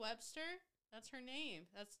 Stormy Webster. That's her name.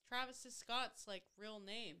 That's Travis Scott's like real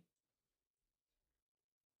name.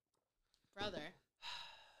 Brother.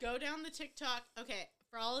 Go down the TikTok. Okay,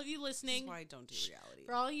 for all of you This is listening, why I don't do reality.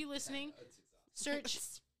 for all of you listening, It's exhausting.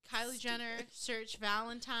 search Kylie Jenner, search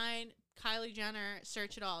Valentine, Kylie Jenner,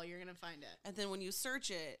 search it all. You're going to find it. And then when you search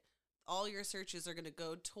it, all your searches are going to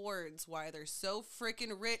go towards why they're so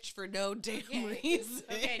freaking rich for no damn reason.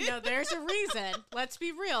 Okay, no, there's a reason. Let's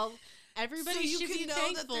be real. Everybody So you should can be know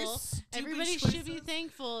that they're thankful. stupid Everybody should be choices.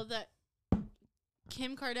 thankful that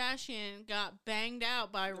Kim Kardashian got banged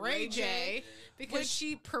out by Ray Ray J J, because which-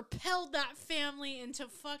 she propelled that family into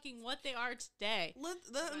fucking what they are today.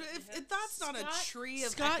 If that's not a tree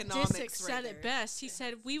of Scott economics Disick right said there. it best. He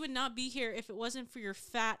said, "We would not be here if it wasn't for your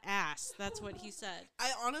fat ass." That's what he said.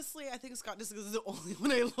 I think Scott Disick is the only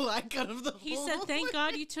one I like out of the He whole said, "Thank one."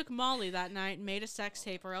 God you took Molly that night and made a sex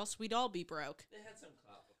tape, or else we'd all be broke." They had some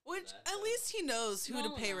clout before Which that, at though. least he knows who to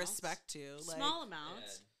Small pay amounts. respect to. Like, Small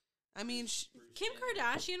amounts. I mean, Kim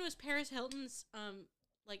Kardashian was Paris Hilton's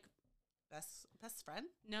like best friend.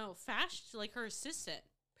 no fashion like her assistant.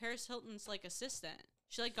 Paris Hilton's like assistant.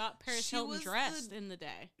 She like got Paris She Hilton was dressed the- in the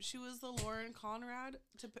day. She was the Lauren Conrad.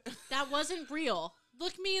 That wasn't real.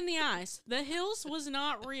 Look me in the eyes. The Hills was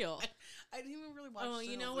not real. I didn't even really watch. Oh, it.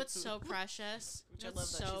 you I know was what's like, so precious? Which I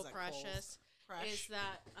What's love that so she's at Kohl's. precious Fresh. is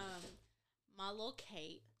that my little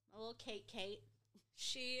Kate,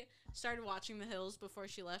 she started watching The Hills before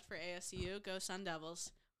she left for ASU. Go Sun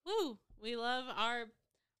Devils! Woo! We love our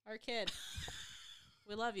kid.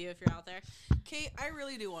 We love you if you're out there. Kate, I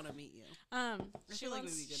really do want to meet you. She feel like we'd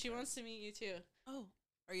wants be good she friends. wants to meet you too. Oh,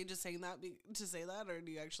 are you just saying that to say that, or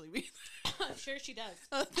do you actually mean? I'm sure she does.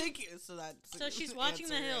 Oh, thank you. So that's So she's watching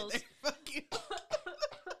The answer right Hills. there. Fuck you.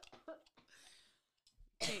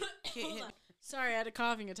 Kate, Hold hit- on. Sorry, I had a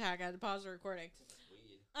coughing attack. I had to pause the recording.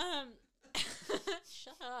 Weed.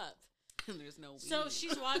 Shut up. There's no. So weed.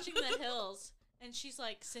 she's watching The Hills, and she's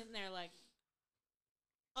like sitting there like,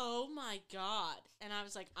 "Oh my god!" And I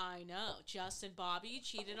was like, "I know, Justin Bobby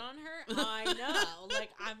cheated on her. I know."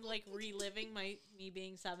 Like I'm like reliving me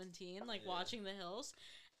being 17, like watching The Hills,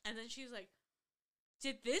 and then she was like,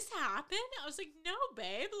 "Did this happen?" I was like, "No,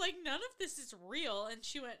 babe. Like none of this is real." And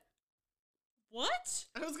she went, "What?"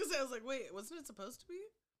 I was gonna say, I was like, wait, wasn't it supposed to be?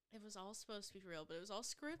 It was all supposed to be real, but it was all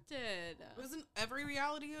scripted. Wasn't every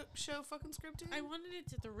reality show fucking scripted? I wanted it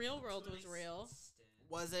to. The real world was real.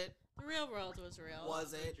 Was it? The real world was real.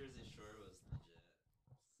 Was it? Jersey Shore was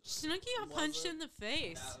legit. Snooki got Was punched it? in the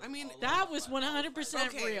face. I mean, That was 100%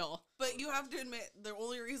 Okay. real. But you have to admit, the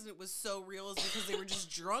only reason it was so real is because they were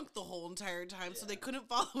just drunk the whole entire time, so they couldn't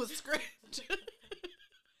follow a script.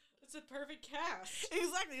 It's a perfect cast.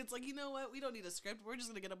 Exactly. It's like, you know what? We don't need a script. We're just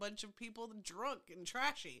going to get a bunch of people drunk and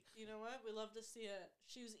trashy. You know what? We love to see it.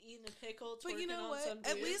 She was eating a pickle, But you twerking know on what? some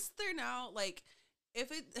At dude. least they're now, like,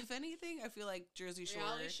 if anything, I feel like Jersey Shore.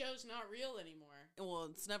 Reality show's not real anymore. Well,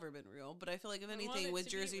 it's never been real, but I feel like if I want anything it with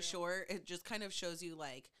to be Jersey real. Shore, it just kind of shows you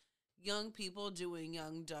like young people doing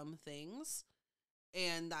young dumb things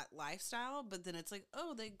and that lifestyle. But then it's like,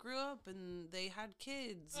 oh, they grew up and they had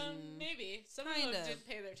kids. And Maybe some of kind them of. did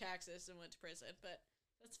pay their taxes and went to prison, but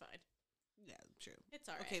that's fine. yeah, true. It's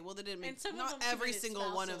all right. Okay, well they didn't And make some of not them every committed single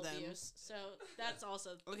one of spousal them. abuse, so that's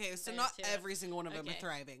also Okay, so fair, not too. every single one of them are Okay,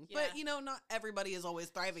 thriving, yeah. but you know, not everybody is always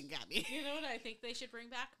thriving, Gabby. You know what I think they should bring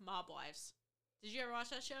back? Mob Wives. Did you ever watch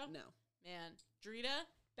that show? No. Man, Drita,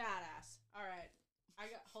 badass. All right,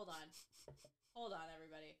 hold on,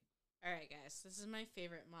 everybody. All right, guys, this is my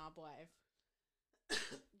favorite mob wife,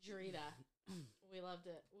 Drita. We loved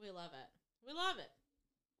it. We love it. We love it.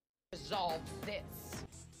 Resolve this.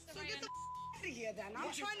 So get the out of here then. I'm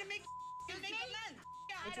trying to make you make amends.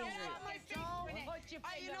 I Which don't one's want my face. Renee.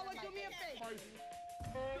 You know what? Do me a favor.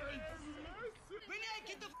 Renee,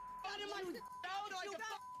 get the out of my out like a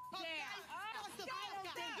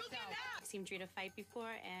I've seen Drita fight before,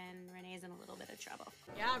 and Renee's in a little bit of trouble.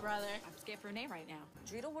 Yeah, brother. I'm scared for Renee right now.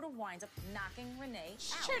 Drita would have winds up knocking Renee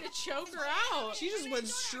She out. tried to choke her out. She just went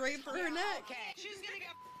straight for her neck. Okay. She's gonna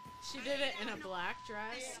get She did it in a black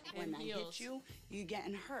dress and When I heels. hit you, you're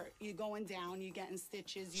getting hurt. You're going down. You're getting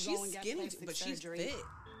stitches. You She's go and get skinny, plastic but she's surgery. fit.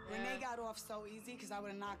 Renee got off so easy because I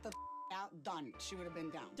would have knocked the out. Done. She would have been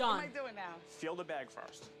down. Done. What am I doing now? Feel the bag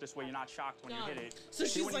first. This way you're not shocked when you hit it. So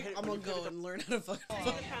See she's when you like, hit it, I'm when gonna you hit go it, and learn how to fucking The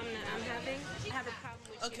fuck. problem that I'm having, I have a problem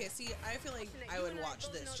with Okay, see, I feel like I would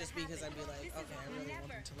watch this just because I'd be like, okay, I really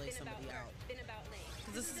want him to lay somebody out.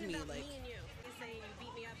 Because this is me, like,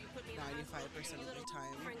 95% of the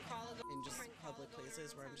time in just public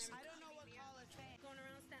places where I'm just like,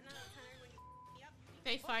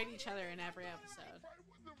 They fight each other in every episode.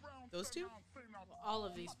 those two? All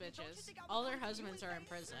of these bitches. All their husbands are in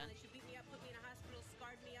prison.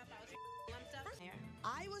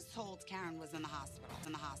 I was told Karen was in the hospital.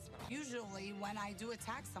 Usually, when I do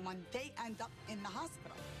attack someone, they end up in the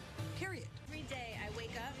hospital. Period. Every day I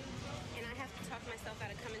wake up and I have to talk myself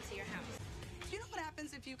out of coming to your house. You know what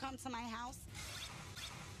happens if you come to my house?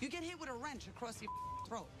 You get hit with a wrench across your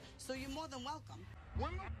throat. So you're more than welcome.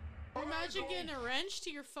 Imagine getting a wrench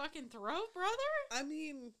to your fucking throat, brother. I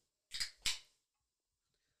mean,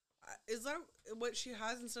 is that what she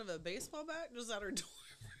has instead of a baseball bat? Is that her door frame?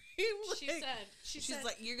 She's she's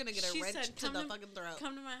like, you're gonna get a wrench to the fucking throat.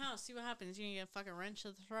 Come to my house, see what happens. You're gonna get a fucking wrench to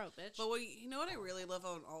the throat, bitch. But you know what I really love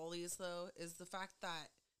on all these though is the fact that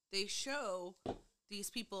they show these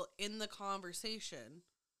people in the conversation,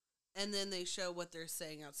 and then they show what they're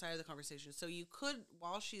saying outside of the conversation. So you could,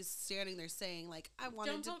 while she's standing there saying like, "I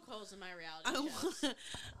wanted Don't to." poke holes in my reality shows.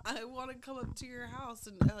 I want to come up to your house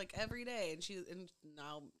and like every day, and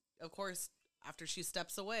now of course after she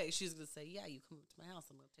steps away, she's gonna say, "Yeah, you come up to my house,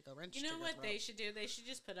 I'm gonna take a wrench." You to know your what throat." they should do? They should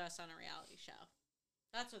just put us on a reality show.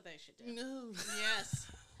 That's what they should do. No. Yes.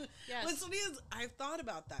 Yes. Listen, I've thought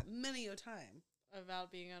about that many a time.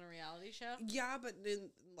 About being on a reality show? Yeah, but in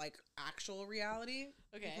like actual reality.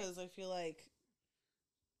 Okay. Because I feel like,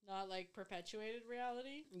 Not like perpetuated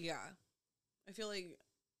reality? yeah, I feel like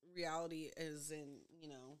reality is in, you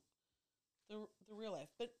know, the real life.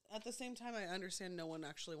 But at the same time, I understand no one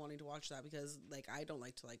actually wanting to watch that because like I don't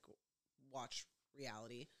like to like watch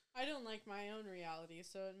reality. I don't like my own reality,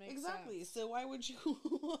 so it makes Exactly. sense. So why would you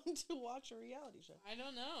want to watch a reality show? I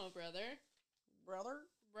don't know, brother. Brother?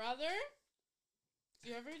 Do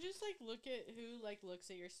you ever just like look at who like looks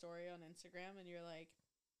at your story on Instagram and you're like,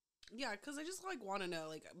 Yeah, because I just like want to know,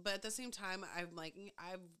 like, but at the same time,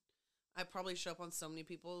 I probably show up on so many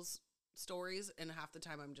people's stories, and half the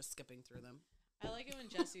time I'm just skipping through them. I like it when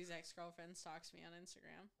Jesse's ex-girlfriend stalks me on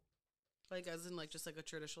Instagram. Like, as in, like, just like a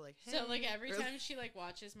traditional, like, hey. So like every or- time she like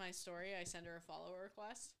watches my story, I send her a follow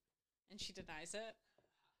request, and she denies it.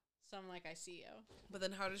 So I'm like, I see you, But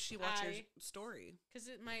then how does she watch your story? because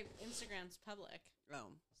my Instagram's public. Oh.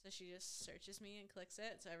 So she just searches me and clicks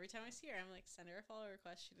it. So every time I see her, I'm like, send her a follow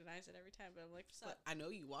request. She denies it every time, but I'm like, what's But up? I know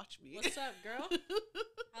you watch me. What's up, girl?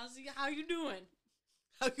 How you doing?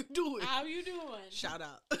 How you doing? How you doing? Shout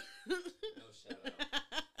out. No shout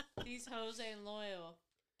out. These hoes ain't loyal.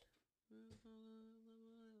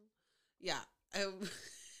 Yeah.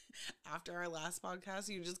 After our last podcast,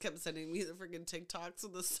 you just kept sending me the freaking TikToks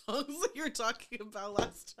of the songs that you were talking about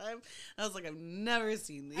last time. I was like, I've never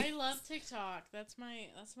seen these. I love TikTok. That's my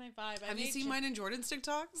vibe. Have you seen mine and Jordan's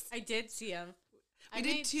TikToks? I did see them. I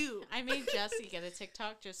did too. I made Jesse get a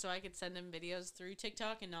TikTok just so I could send him videos through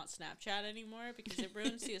TikTok and not Snapchat anymore because it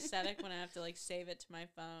ruins the aesthetic when I have to like save it to my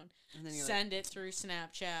phone, And then you're send it through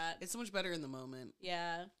Snapchat. It's so much better in the moment.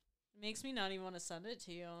 Yeah, it makes me not even want to send it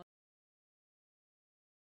to you.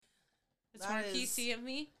 It's more PC of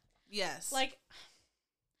me. Yes. Like,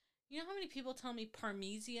 you know how many people tell me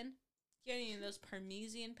Parmesan? You got any of those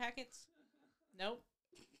Parmesan packets? Nope.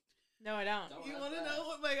 No, I don't. You want to know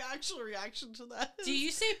what my actual reaction to that is? Do you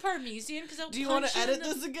say Parmesan? Because Do you want to edit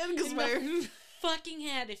this again? Because my fucking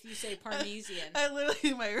head if you say Parmesan. I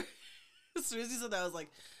literally, as soon as you said that, I was like,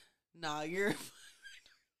 nah, you're...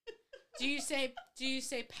 Do you say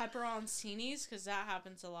pepperoncinis? Because that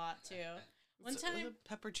happens a lot, too. One time...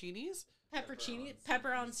 Pepperoncinis?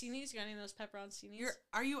 Pepperoncinis. You got any of those pepperoncinis?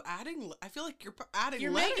 Are you adding... I feel like you're adding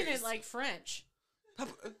You're letters. making it like French.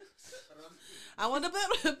 I want a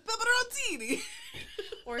pepperoncini.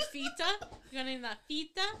 Or fita. You got any of that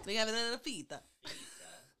fita? We have a little fita.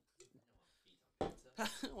 I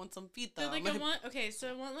want some fita. So like I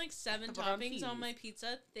want like 7 toppings on my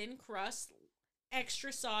pizza, thin crust,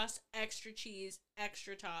 extra sauce, extra cheese,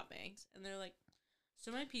 extra toppings. And they're like,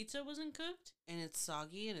 so my pizza wasn't cooked? And it's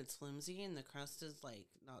soggy and it's flimsy and the crust is like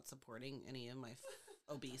not supporting any of my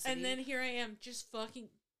obesity. And then here I am just fucking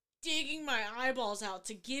digging my eyeballs out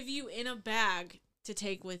to give you in a bag to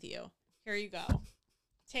take with you. Here you go.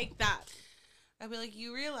 Take that. I'd be like,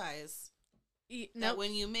 you realize that nope.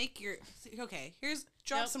 when you make your... Okay, here's...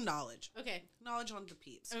 Drop some knowledge. Okay. Knowledge on the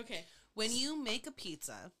peeps. Okay. When you make a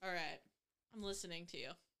pizza... All right. I'm listening to you.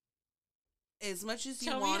 As much as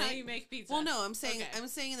Tell you want me how it... you make pizza. Well, no, I'm saying okay. I'm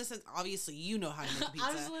saying in the sense, obviously, you know how to make a pizza.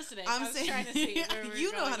 I was listening. I was saying, trying to see where we're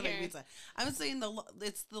you know how to here. make pizza. I'm saying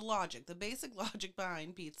it's the logic, the basic logic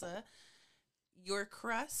behind pizza. Your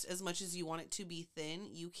crust, as much as you want it to be thin,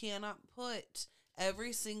 you cannot put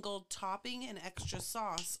every single topping and extra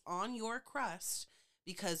sauce on your crust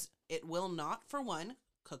because it will not, for one,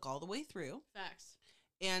 cook all the way through. Facts.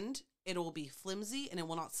 And it will be flimsy and it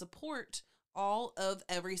will not support all of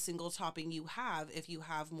every single topping you have if you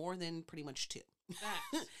have more than pretty much 2.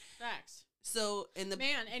 Facts. Facts. So in the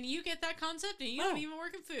man, and you get that concept, and you don't even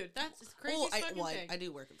work in food. That's the craziest fucking thing. I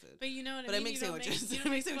do work in food, but you know what I but mean. I make sandwiches. You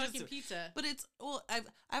don't make sandwiches fucking too. pizza. But it's I've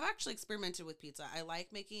actually experimented with pizza. I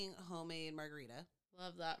like making a homemade margarita.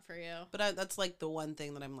 Love that for you. But that's like the one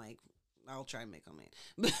thing that I'm like, I'll try and make homemade,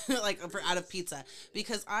 like out of pizza,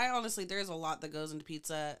 because I honestly there's a lot that goes into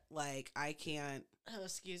pizza. Like I can't. Oh,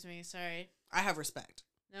 excuse me. Sorry. I have respect.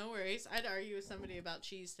 No worries. I'd argue with somebody about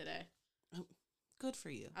cheese today. Good for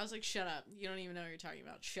you. I was like, shut up. You don't even know what you're talking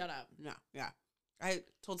about. Shut up. No, yeah. I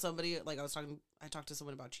told somebody, like, I talked to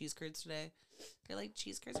someone about cheese curds today. They're like,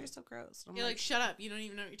 cheese curds are so gross. You're like, shut up. You don't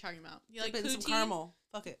even know what you're talking about. You like poutine? Some caramel.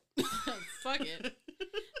 Fuck it. Fuck it.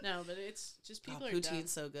 No, but it's just people are dumb.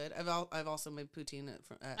 Poutine's so good. I've also made poutine at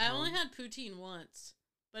I home. only had poutine once,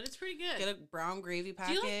 but it's pretty good. Get a brown gravy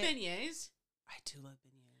packet. Do you like beignets? I do love beignets.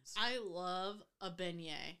 I love a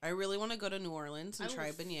beignet. I really want to go to New Orleans and try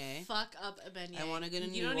a beignet. Fuck up a beignet. I want to go to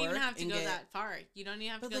New York. You don't even have to go that far. You don't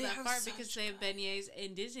even have to go that far because they have beignets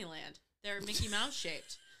in Disneyland. They're Mickey Mouse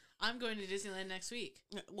shaped. I'm going to Disneyland next week.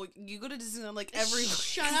 Well, you go to Disneyland like every week.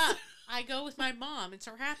 Shut up. I go with my mom. It's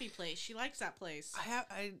her happy place. She likes that place.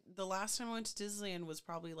 The last time I went to Disneyland was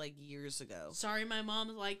probably like years ago. Sorry, my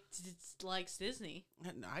mom likes Disney.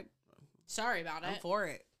 No, sorry about it. I'm for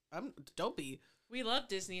it. Don't be. We love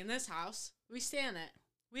Disney in this house. We stand it.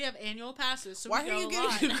 We have annual passes, so why we are go you a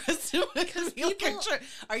getting lot. aggressive? Because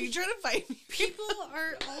are you trying to fight me? People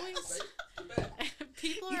are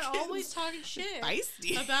always talking shit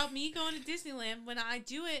feisty about me going to Disneyland when I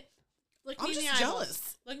do it. Look I'm me in just the jealous.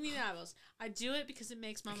 eyeballs. Look me in the eyeballs. I do it because it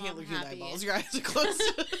makes my I can't mom look you in the happy. eyeballs. Your eyes are closed.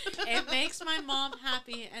 It makes my mom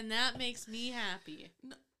happy, and that makes me happy.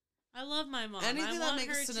 No. I love my mom. Anything that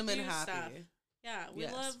makes Cinnamon happy. Stuff. Yeah, we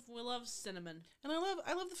love Cinnamon, and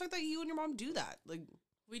I love the fact that you and your mom do that. Like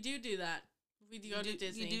we do that. We go to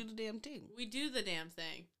Disney. You do the damn thing. We do the damn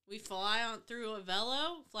thing. We fly on through a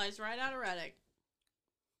Velo, flies right out of Reddick.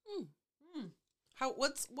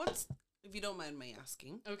 What's if you don't mind me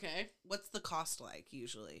asking? Okay. What's the cost like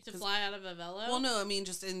usually to fly out of a Velo? Well, no, I mean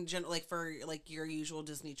just in general, like for like your usual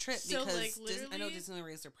Disney trip, so, because like, I know Disney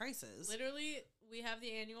raised their prices. Literally, we have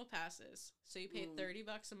the annual passes, so you pay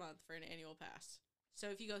 $30 a month for an annual pass. So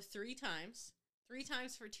if you go 3 times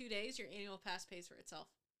for 2 days, your annual pass pays for itself.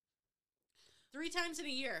 3 times in a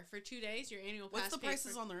year for 2 days, your annual pass. What's the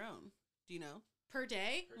prices on their own? Do you know? Per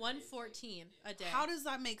day, $114 a day. How does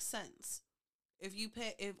that make sense? If you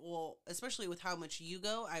pay, especially with how much you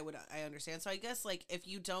go, I understand. So I guess like if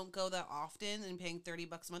you don't go that often and paying $30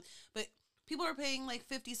 a month, but people are paying like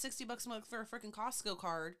 $50-$60 a month for a freaking Costco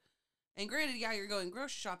card. And granted, yeah, you're going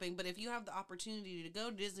grocery shopping, but if you have the opportunity to go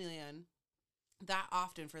to Disneyland that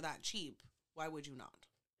often for that cheap, why would you not?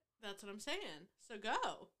 That's what I'm saying. So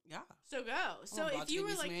go. Yeah. So go. So about if to you get were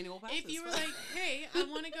me some like, annual if you were passes. like, hey, I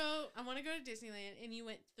want to go to Disneyland, and you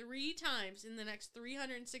went 3 times in the next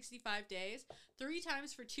 365 days, 3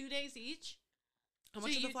 times for 2 days each. How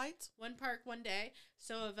much are the flights? One park, one day.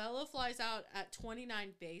 So Avelo flies out at $29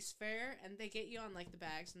 base fare, and they get you on like the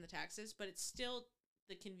bags and the taxes, but it's still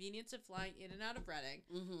the convenience of flying in and out of Reading.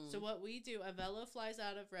 Mm-hmm. So what we do, Avelo flies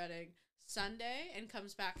out of Reading Sunday and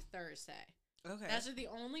comes back Thursday. Okay. Those are the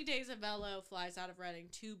only days Avelo flies out of Reading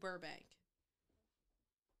to Burbank.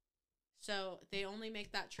 So they only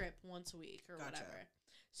make that trip once a week or Gotcha. whatever.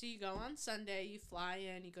 So you go on Sunday, you fly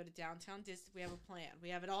in, you go to downtown Disney. We have a plan. We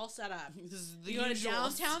have it all set up. This is the You go to usual.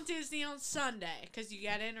 downtown Disney on Sunday because you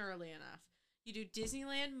get in early enough. You do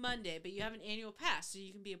Disneyland Monday, but you have an annual pass, so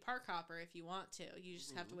you can be a park hopper if you want to. You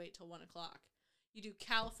just have to wait till 1 o'clock. You do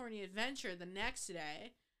California Adventure the next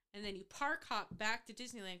day, and then you park hop back to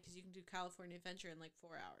Disneyland because you can do California Adventure in like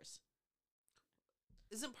 4 hours.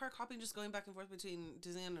 Isn't park hopping just going back and forth between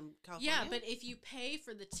Disneyland and California? Yeah, but if you pay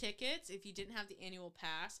for the tickets, if you didn't have the annual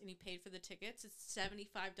pass and you paid for the tickets, it's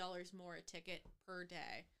 $75 more a ticket per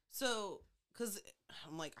day. So, because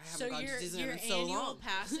I'm like, I haven't So gone to Disneyland your in so annual long.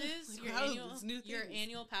 passes, Like, your wow, annual it's new your things.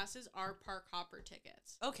 annual passes are park hopper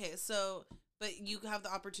tickets. Okay, so, but you have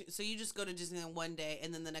the opportunity, so you just go to Disneyland one day,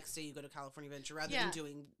 and then the next day you go to California Adventure, rather than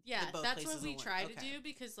doing both that's places what we in one. try to Okay. do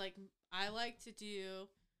because like I like to do.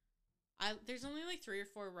 There's only like 3 or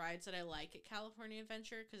 4 rides that I like at California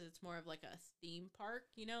Adventure because it's more of like a theme park,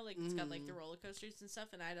 you know, like it's got like the roller coasters and stuff,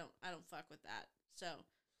 and I don't fuck with that. So,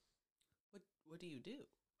 What do you do?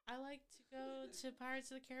 I like to go to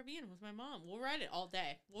Pirates of the Caribbean with my mom. We'll ride it all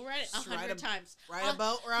day. We'll ride it Just ride 100 times. Ride a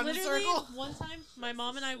boat around the Literally, circle? one time, my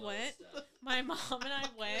mom and I went. My mom and I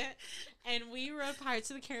went, and we rode Pirates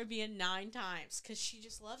of the Caribbean 9 times because she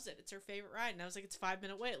just loves it. It's her favorite ride, and I was like, "It's a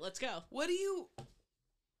 5-minute wait. Let's go." What do you...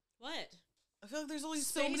 What? I feel like there's only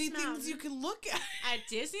so Space many things Mountain. you can look at. At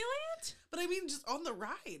Disneyland? But I mean, just on the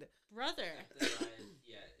ride. Brother.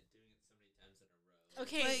 Yeah, doing it so many times in a row.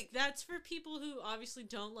 Okay, Like- that's for people who obviously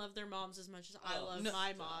don't love their moms as much as I Oh, love no.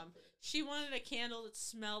 my mom. She wanted a candle that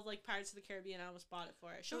smelled like Pirates of the Caribbean. I almost bought it for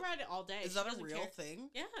her. She'll So, ride it all day. Is She that a doesn't real care. thing?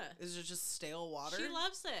 Yeah. Is it just stale water? She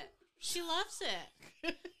loves it. She loves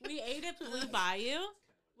it. We ate at Blue Bayou,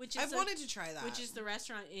 which is I've wanted to try that. which is the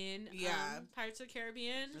restaurant in Yeah. Pirates of the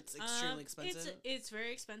Caribbean. It's extremely expensive. It's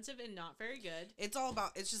very expensive and not very good. It's all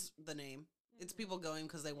about, it's just the name. It's people going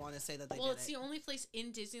because they want to say that they Well, did it's it. the only place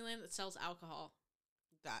in Disneyland that sells alcohol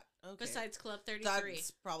That, okay. besides Club 33. That's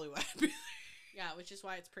probably why I'd be Yeah, which is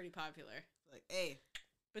why it's pretty popular. like, hey,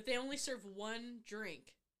 But they only serve one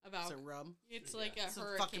drink of it's a alcohol. rum. It's like a It's a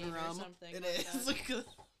hurricane fucking or rum. something. It like is. that. Like a,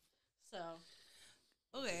 So,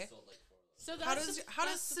 okay. Sold like 4 of those. so How that's does the- how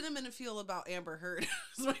does that's the- Cinnamon feel about Amber Heard?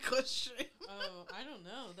 Is my question. Oh, I don't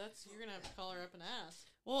know. That's you're gonna have to call her up and ask.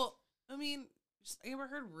 Well, I mean, just Amber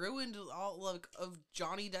Heard ruined all of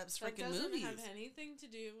Johnny Depp's That freaking doesn't movies. have anything to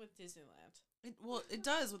do with Disneyland. It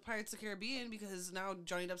does with Pirates of the Caribbean because now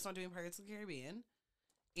Johnny Depp's not doing Pirates of the Caribbean,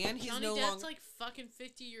 and he's Johnny no Depp's longer. like fucking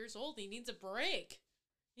 50 years old. He needs a break.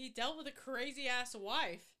 He dealt with a crazy ass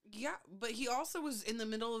wife. Yeah, but he also was in the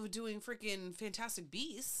middle of doing freaking Fantastic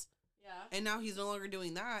Beasts, Yeah. and now he's no longer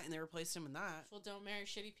doing that, and they replaced him in that. Well, don't marry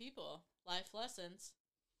shitty people. Life lessons.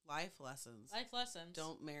 Life lessons. Life lessons.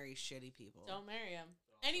 Don't marry shitty people. Don't marry him.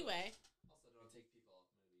 Anyway. Also, don't take people off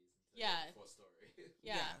movies. Yeah. Full story.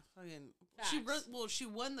 Yeah. Fucking. Facts. She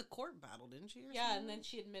won the court battle, didn't she? or Yeah, something? and then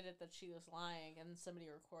she admitted that she was lying, and somebody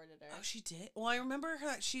recorded her. Oh, she did. Well, I remember her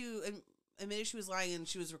that she admitted she was lying and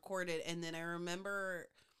she was recorded, and then I remember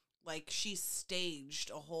like she staged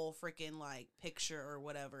a whole freaking like picture or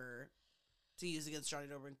whatever to use against Johnny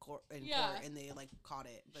Depp in court, Yeah. and they like caught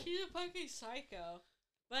it. But She's a fucking psycho.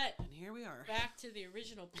 But and here we are. back to the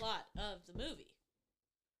original plot of the movie.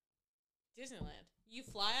 Disneyland. You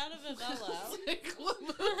fly out of Avelo. Like, what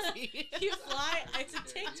movie? You fly. It's a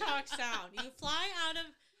TikTok sound. You fly out of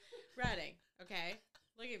Reading. Okay,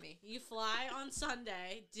 look at me. You fly on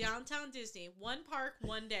Sunday downtown Disney. One park,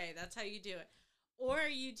 one day. That's how you do it. Or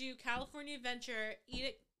you do California Adventure, eat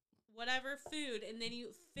it, whatever food, and then you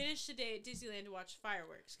finish the day at Disneyland to watch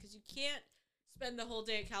fireworks because you can't spend the whole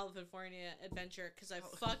day at California Adventure because I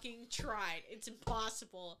fucking tried. It's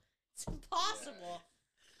impossible. It's impossible.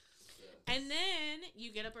 And then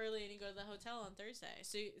you get up early and you go to the hotel on Thursday.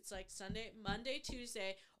 So it's like Sunday, Monday,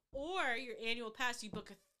 Tuesday, or your annual pass. You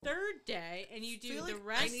book a third day and you do feel the like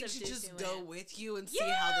rest I need of to Disneyland. just go with you and see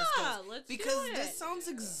how this goes. Let's Because do this it. sounds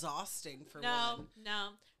exhausting for No, one. no.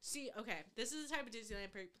 See, okay, this is the type of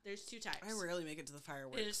Disneyland. There's 2 types. I rarely make it to the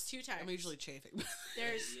fireworks. There's 2 types. I'm usually chafing.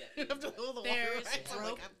 There's After all the there's water rides, I'm like,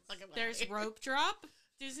 rope, I'm fucking there's dying. rope drop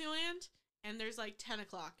Disneyland, and there's like 10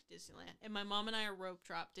 o'clock Disneyland, and my mom and I are rope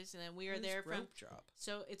drop Disneyland. We are there from rope drop.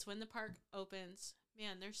 So it's when the park opens.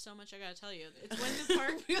 Man, there's so much I gotta tell you. It's when the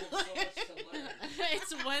park.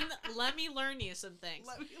 It's when. Let me learn you some things.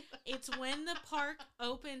 It's when the park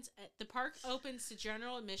opens. The park opens to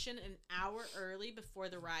general admission an hour early before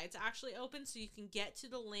the rides actually open, so you can get to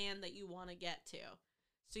the land that you want to get to,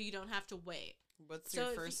 so you don't have to wait. What's your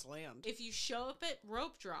first land? If you show up at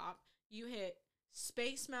rope drop, you hit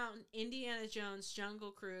Space Mountain, Indiana Jones,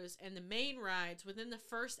 Jungle Cruise, and the main rides within the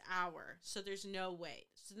first hour, so there's no wait.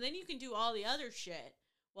 So then you can do all the other shit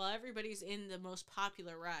while everybody's in the most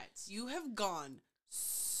popular rides. You have gone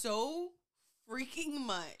so freaking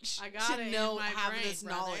much. I got to it know, in my have brain, this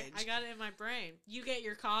brother. knowledge. I got it in my brain. You get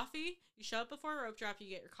your coffee. You show up before rope drop. You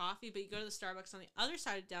get your coffee, but you go to the Starbucks on the other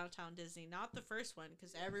side of downtown Disney, not the first one,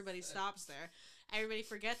 because everybody stops there. Everybody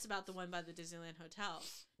forgets about the one by the Disneyland Hotel,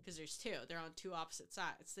 because there's two. They're on two opposite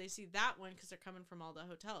sides. They see that one because they're coming from all the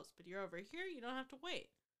hotels. But you're over here. You don't have to wait.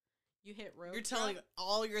 You hit rope You're drop. telling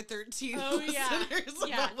all your 13 Oh, yeah. listeners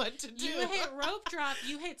about what to do. You hit rope drop.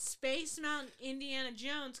 You hit Space Mountain, Indiana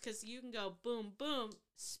Jones, because you can go boom, boom,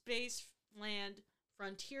 Spaceland,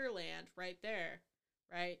 Frontierland right there,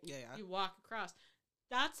 right? Yeah. You walk across.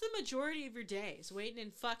 That's the majority of your days, waiting in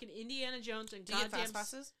fucking Indiana Jones and Do you get goddamn...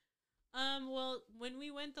 fast passes? Well, when we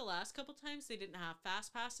went the last couple times, they didn't have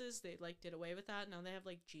fast passes. They, like, did away with that. Now they have,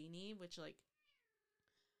 like, Genie, which, like...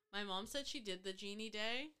 My mom said she did the Genie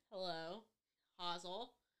Day. Hello.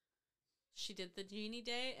 Hazel. She did the Genie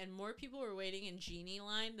Day, and more people were waiting in Genie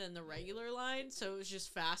line than the regular line, so it was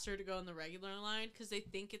just faster to go in the regular line because they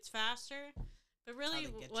think it's faster. But really,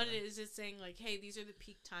 what it is, it's saying, like, hey, these are the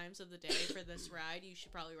peak times of the day for this ride. You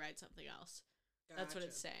should probably ride something else. That's what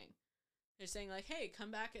it's saying. They're saying, like, hey,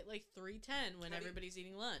 come back at, like, 3:10 when everybody's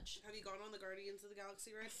eating lunch. Have you gone on the Guardians of the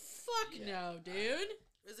Galaxy ride? Fuck no, dude.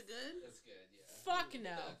 Is it good? That's good, yeah. Fuck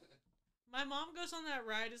no. My mom goes on that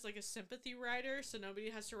ride as like a sympathy rider, so nobody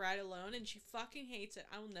has to ride alone, and she fucking hates it.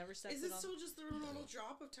 I will never step foot on. Is it still just the normal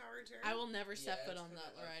drop of Tower and Terror? I will never step foot on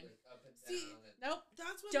that ride. Up and See, nope.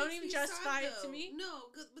 That's what don't makes even me justify sad, it to though. me. No,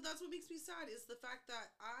 but that's what makes me sad is the fact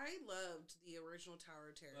that I loved the original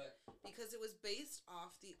Tower of Terror because it was based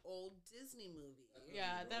off the old Disney movie.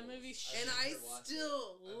 Yeah, that movie. And I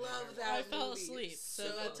still love that movie. I fell asleep, so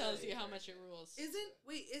that tells you how much it rules.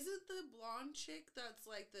 Isn't the blonde chick that's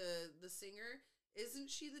like the singer?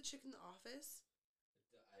 Isn't she the chick in The Office?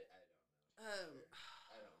 I don't know.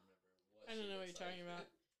 I don't know what you're talking about.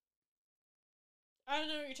 I don't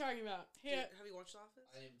know what you're talking about. Here, have you watched The Office?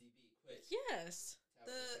 IMDb, quick. Yes.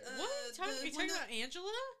 What are you talking about?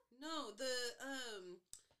 Angela? No,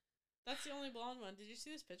 That's the only blonde one. Did you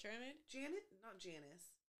see this picture I made? Janet, not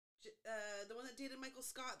Janice. The one that dated Michael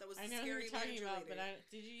Scott. That was I the know who scary you're talking about, lady.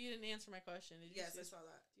 but you didn't answer my question. Did you? Yes, see I saw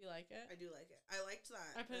that. Do you like it? I do like it. I liked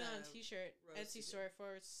that. I put it on a T-shirt. Rose Etsy you did. store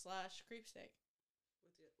 / creepsteak.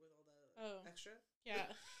 With all the extra.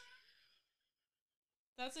 Yeah.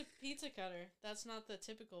 That's a pizza cutter. That's not the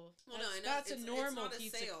typical. Well, no, I know. That's a normal it's not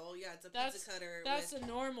pizza. A sale. Yeah, it's a pizza cutter. That's a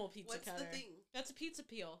normal pizza what's cutter. What's the thing? That's a pizza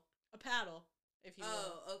peel. A paddle, if you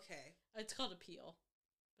will. Oh, okay. It's called a peel,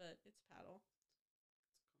 but it's paddle.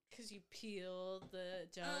 Because you peel the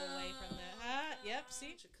dough away from the... Yep,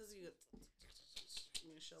 see? Because you...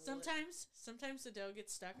 Sometimes the dough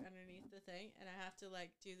gets stuck underneath the thing, and I have to,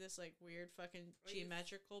 like, do this, like, weird fucking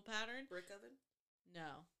geometrical pattern. Brick oven?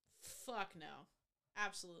 No. Fuck no.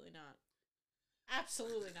 Absolutely not.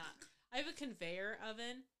 Absolutely not. I have a conveyor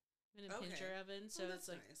oven and a pincher oven, so it's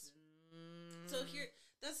like... Nice. So here...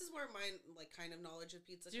 This is where my, like, kind of knowledge of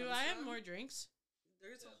pizza comes from. Do I have more drinks?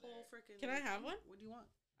 There's a whole freaking... Can I have one? What do you want?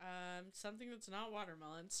 Something that's not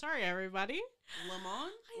watermelon. Sorry, everybody.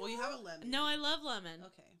 Lemon? Well, you have a lemon. No, I love lemon.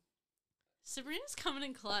 Okay. Sabrina's coming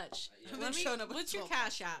in clutch. What's your small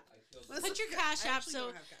cash app? Put your cash app.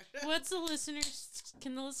 So, what's the listeners?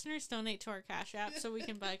 Can the listeners donate to our cash app so we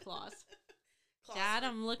can buy claws? Dad,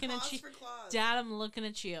 I'm looking at you. Dad, I'm looking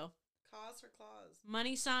at you. Cause for claws.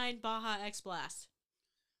 Money sign Baja X Blast.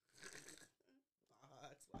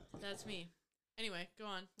 That's me. Anyway, go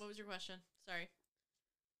on. What was your question? Sorry.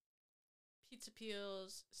 Pizza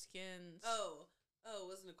peels, skins. Oh, it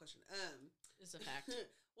wasn't a question. Is a fact.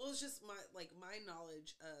 Well, it's just my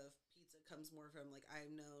knowledge of pizza comes more from like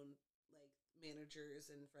I've known like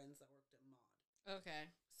managers and friends that worked at Mod.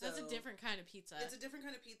 Okay. So that's a different kind of pizza. It's a different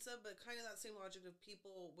kind of pizza, but kind of that same logic of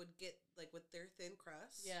people would get like with their thin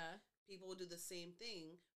crust. Yeah. People would do the same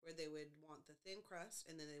thing where they would want the thin crust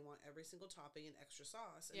and then they want every single topping and extra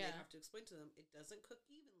sauce, and they have to explain to them it doesn't cook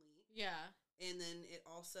evenly. Yeah. And then it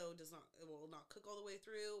also it will not cook all the way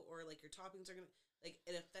through, or like your toppings are gonna, like,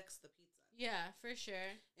 it affects the pizza. Yeah, for sure.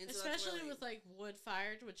 And so that's Especially where, with like wood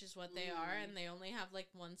fired, which is what they are, and they only have like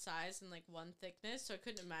one size and like one thickness, so I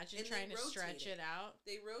couldn't imagine And they trying to rotate stretch it out.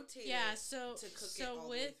 They rotate Yeah, it so to cook it all the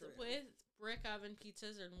way with through. with brick oven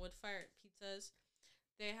pizzas and wood fired pizzas,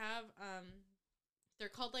 they have they're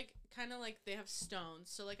called like kind of like they have stones.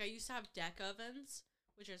 So like I used to have deck ovens,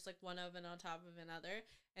 which is like one oven on top of another,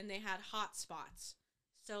 and they had hot spots.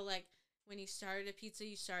 So like when you started a pizza,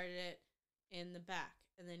 you started it in the back,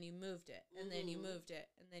 and then you moved it, and then you moved it,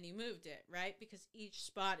 and then you moved it, right? Because each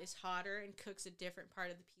spot is hotter and cooks a different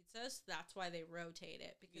part of the pizza, so that's why they rotate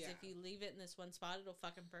it. Because if you leave it in this one spot, it'll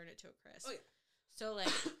fucking burn it to a crisp. Oh,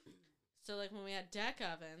 yeah. So like, when we had deck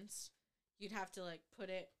ovens, you'd have to like put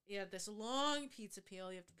it. You have this long pizza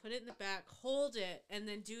peel. You have to put it in the back, hold it, and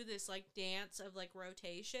then do this like dance of like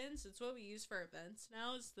rotations. It's what we use for events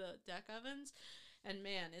now. Is the deck ovens. And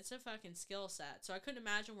man, it's a fucking skill set. So I couldn't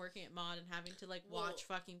imagine working at Mod and having to like watch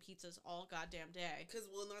fucking pizzas all goddamn day. Because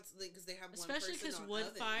that's because they have especially because wood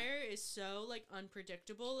fire is so like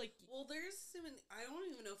unpredictable. Like I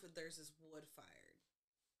don't even know if theirs is wood fired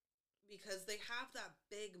because they have that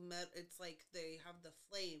big it's like they have the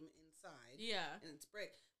flame inside. Yeah, and it's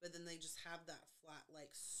brick. But then they just have that flat, like,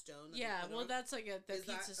 stone. That's like the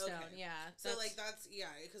pizza stone. Okay. Yeah. So, like,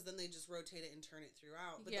 because then they just rotate it and turn it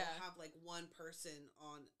throughout. But they'll have, like, one person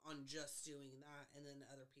on just doing that and then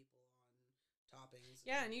other people on toppings.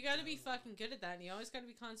 Yeah, and you got to be fucking good at that. And you always got to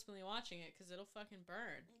be constantly watching it because it'll fucking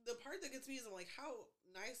burn. The part that gets me is, I'm like, how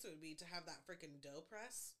nice it would be to have that freaking dough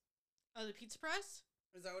press. Oh, the pizza press?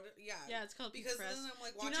 Is that what it, yeah. Yeah, it's called pizza press. Because then I'm,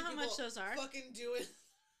 like, watching. Do you know how much those are? Fucking do it.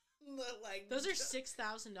 Those are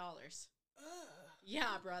 $6,000.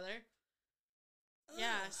 Yeah, brother.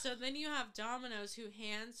 Yeah, so then you have Domino's who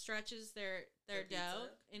hand stretches their dough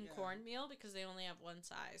in cornmeal because they only have one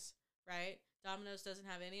size, right? Domino's doesn't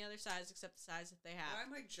have any other size except the size that they have. Why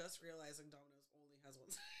am I just realizing Domino's only has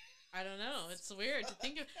one size? I don't know. It's weird to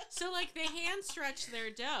think of. So, like, they hand stretch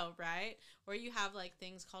their dough, right? Or you have, like,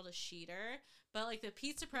 things called a sheeter. But, like, the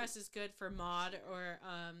pizza press is good for Mod or,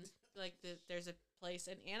 there's a place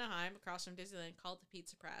in Anaheim across from Disneyland called the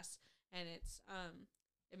Pizza Press, and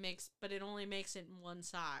it only makes it in one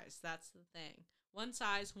size. That's the thing. One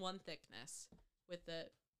size, one thickness with the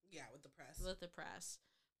press.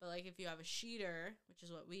 But like if you have a sheeter, which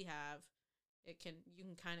is what we have, you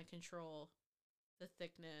can kind of control the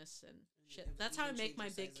thickness and shit. That's how I make my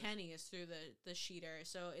Big Kenny is through the sheeter.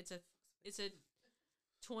 So it's a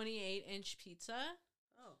 28-inch pizza.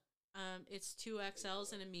 It's 2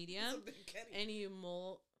 XLs and a medium, and you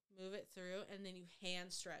move it through, and then you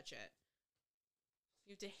hand stretch it.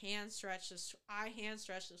 You have to hand stretch this. I hand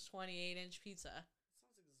stretch this 28-inch pizza. Sounds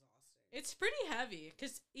exhausting. It's pretty heavy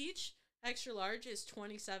because each extra large is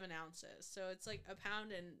 27 ounces, so it's like a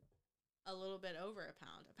pound and a little bit over a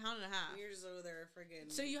pound and a half. And you're just over there friggin'.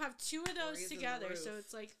 So you have 2 of those together, so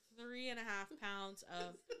it's like 3.5 pounds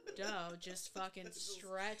of dough just fucking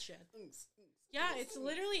stretching. Yeah, it's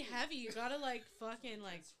literally heavy. You gotta like fucking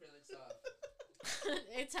like. It's really soft.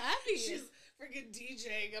 It's heavy. She's freaking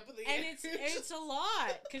DJing up in the air. And it's a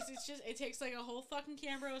lot because it takes like a whole fucking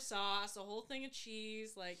Cambro sauce, a whole thing of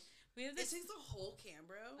cheese. Like we have this. It takes a whole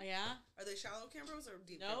Cambro. Yeah. Are they shallow Cambros or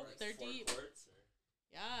deep? Nope, Cambros? they're deep. Quarts,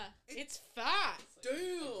 yeah, it's fat.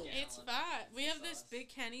 Damn. It's fat. We have this Big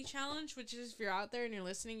Kenny challenge, which is if you're out there and you're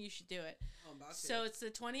listening, you should do it. Oh, I'm about to. So it's the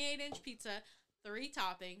 28-inch pizza, 3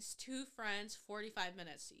 toppings, 2 friends, 45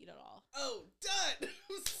 minutes to eat it all. Oh, done.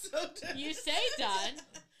 I'm so done. You say done.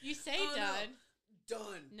 You say done. No.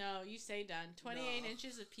 Done. No, you say done. 28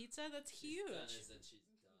 inches of pizza? That's huge. She's done.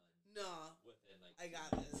 No. Within like I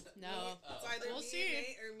got this. No. It's either We'll me see. and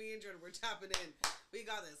Nate or me and Jordan. We're tapping in. We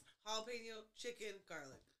got this. Jalapeno, chicken,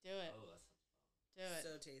 garlic. Do it. Oh, that sounds Do it.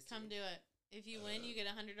 So tasty. Come do it. If you win, you get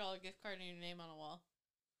a $100 gift card and your name on a wall.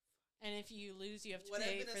 And if you lose, you have to What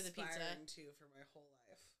pay I've been for the pizza. aspiring to for my whole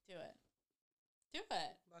life. Do it. Do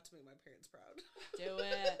it. About to make my parents proud. Do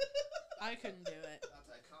it. I couldn't do it. about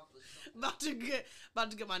to accomplish something. About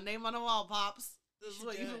to get my name on the wall, pops. This is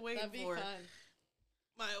what you've been waiting That'd be for. fun.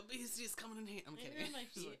 My obesity is coming in handy. I'm Can kidding. you rub my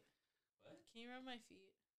feet? What? Can you rub my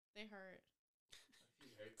feet? They hurt. My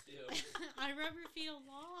feet hurt too. I rub your feet a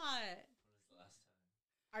lot. When was the last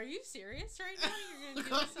time? Are you serious right now? You're going to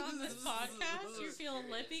do this on this podcast? You're feeling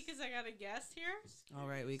lippy because I got a guest here? All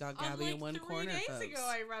right, we got On Gabby like in one 3 corner, days folks. ago,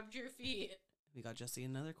 I rubbed your feet. We got Jesse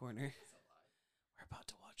in another corner. That's a lie. We're about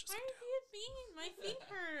to watch this. Why are you mean? My feet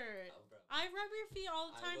hurt. I'll rub I rub your feet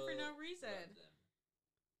all the I time for no will reason. rub them.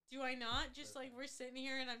 Do I not? Just like we're sitting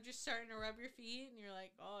here and I'm just starting to rub your feet and you're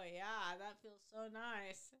like, oh yeah, that feels so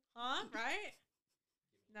nice. Huh? Right?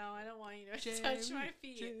 No, I don't want you to touch my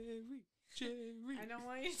feet. Jerry. I don't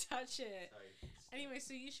want you to touch it. Sorry. Anyway,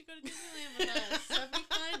 so you should go to Disneyland with us. That'd be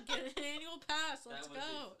fun. Get an annual pass. Let's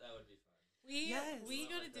go. That would be fun. We Yes.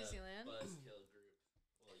 go to Disneyland. Buzzkill group.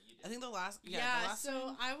 Well, you did. I think the last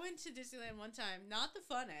So I went to Disneyland one time. Not the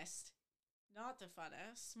funnest.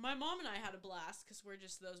 My mom and I had a blast because we're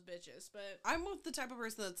just those bitches. But I'm with the type of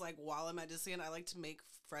person that's like, while I'm at Disneyland, I like to make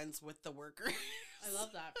friends with the workers. I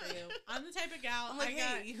love that for you. I'm the type of gal. I'm like,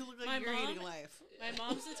 hey, you look like you're hating life. My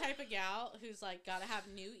mom's the type of gal who's like, gotta have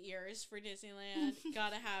new ears for Disneyland.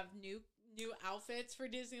 Gotta have new outfits for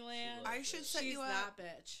Disneyland. I should set She's you up. that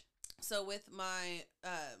bitch. So with my Oh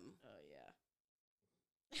yeah.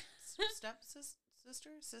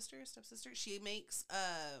 stepsister, she makes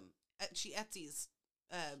she Etsy's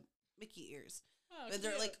Mickey ears. Oh, But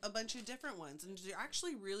they're cute. like a bunch of different ones, and they're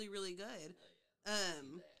actually really, really good.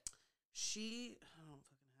 She I don't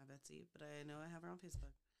fucking have Etsy, but I know I have her on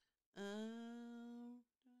Facebook.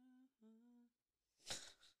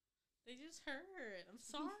 They just hurt. I'm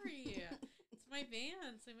sorry. It's my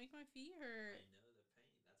Vans. They make my feet hurt. I know the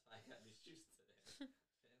pain. That's why I got new shoes today. Fans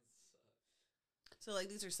suck. So like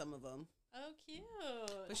these are some of them. Oh, cute.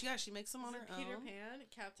 But she makes them on Is her it Peter own. Pan,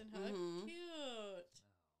 Captain Hook. Mhm. Cute.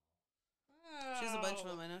 Wow. She has a bunch of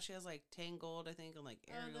them. I know she has like Tangled, I think, and like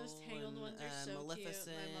Oh, Ariel. those Tangled and, ones are so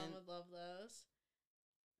Maleficent. cute. My mom would love those.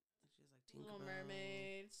 She has like Little Tinkerbell.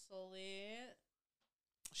 Mermaid, Sully.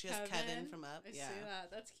 She has Kevin from Up. I yeah. see that.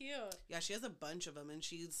 That's cute. Yeah, she has a bunch of them, and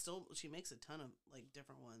she makes a ton of like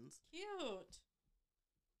different ones. Cute.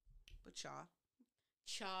 But Cha.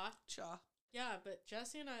 Yeah, but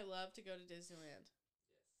Jesse and I love to go to Disneyland.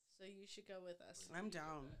 Yes. So you should go with us. I'm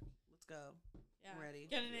down. Let's go. Yeah. I'm ready.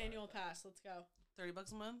 Get an annual pass. Let's go.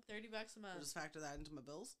 $30 a month. $30 a month. I'll just factor that into my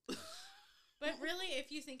bills. But really,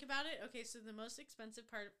 if you think about it, okay, so the most expensive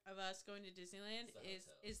part of us going to Disneyland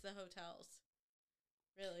is the hotels.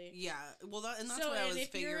 Really. Yeah. Well, that's so, what I was if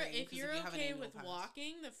figuring. If 'cause you're you have an okay annual with pass.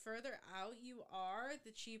 walking, the further out you are,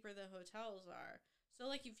 the cheaper the hotels are. So,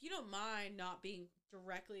 like, if you don't mind not being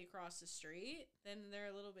directly across the street, then they're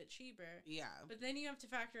a little bit cheaper. Yeah. But then you have to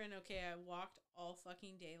factor in, okay, I walked all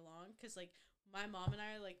fucking day long because, like, my mom and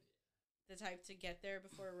I are, like, the type to get there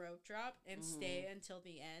before a rope drop and stay until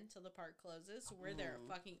the end, till the park closes. So we're there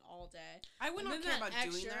fucking all day. I would not care about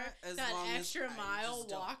doing that as long as extra I mile just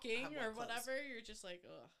don't walking have or that close. whatever, you're just like,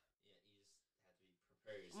 ugh. Yeah, you just have to be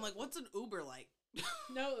prepared yourself. I'm like, what's an Uber like?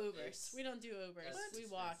 No Ubers. We don't do Ubers. That's We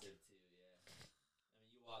walk. expensive too, yeah. I mean,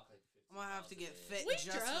 you walk like 50 I'm gonna have miles to a get day. fit We just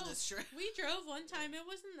for drove. this trip. We drove one time. It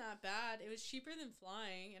wasn't that bad. It was cheaper than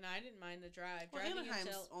flying, and I didn't mind the drive. Well, Driving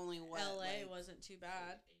Anaheim's until only what? LA like, wasn't too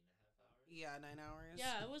bad. 8.5 hours. Yeah, 9 hours.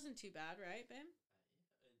 Yeah, it wasn't too bad, right, babe?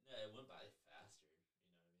 No, it went by faster.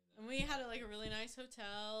 You know what I mean? And we had like a really nice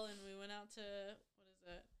hotel, and we went out to what is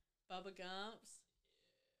it, Bubba Gump's.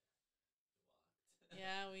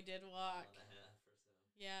 Yeah, we did walk. Mile and a half or so.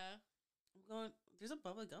 Yeah, I'm going. There's a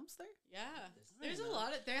Bubba Gumps there. yeah. I There's a didn't know.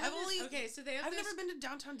 lot of. They I've have only- okay, so they have. I've this, never been to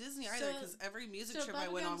downtown Disney either, So- because every music so trip I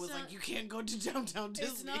Bubba went on Gump's was like, not- you can't go to downtown Disney.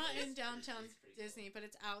 It's not in downtown It's pretty Disney, but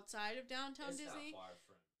it's outside of downtown It's Disney. not far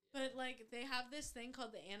from. But like they have this thing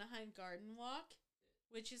called the Anaheim Garden Walk,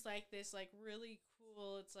 which is like this like really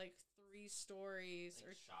cool. It's like 3 stories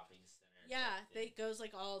Like or shopping center. yeah, type they thing. goes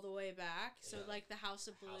like all the way back. So Yeah, like the House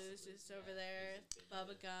of the House of Blues Blues, is over yeah, there. it's been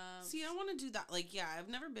Bubba there. Gum. See, I want to do that. Like, yeah, I've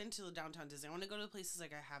never been to the downtown Disney. I want to go to places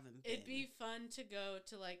like I haven't been. It'd be fun to go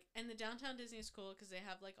to like, and the downtown Disney is cool because they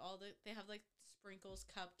have like they have like sprinkles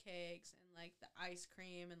cupcakes and like the ice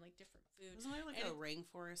cream and like different food. Wasn't there like and a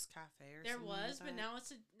Rainforest Cafe or There something? was, like but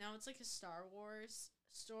that? now it's like a Star Wars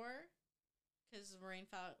store because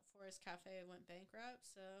Rainforest Cafe went bankrupt.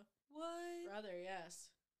 So What? brother, yes,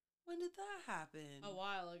 When did that happen? a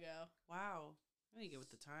while ago. Wow. I need to get with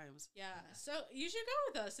the times. Yeah, so you should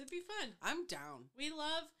go with us. It'd be fun. I'm down. We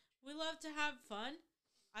love to have fun.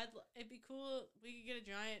 It'd be cool. We could get a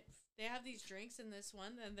giant. They have these drinks in this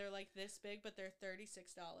one, and they're like this big, but they're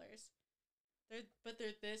 $36. They're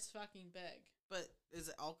this fucking big. But is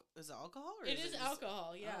it alcohol? Or It is just-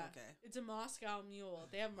 alcohol. Yeah. Oh, okay. It's a Moscow Mule.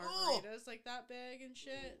 They have Oh! margaritas like that big and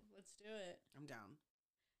shit. Let's do it. I'm down.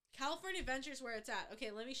 California Adventure's where it's at.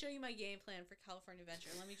 Okay, let me show you my game plan for California Adventure.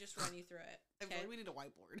 Let me just run you through it. I feel Okay. like we need a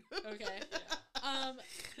whiteboard. Okay. The Oh,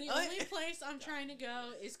 only yeah. place I'm trying to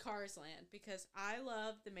go is Cars Land because I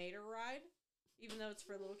love the Mater ride, even though it's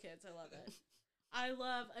for little kids. I love it. I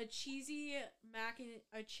love a chili mac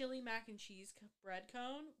and cheese bread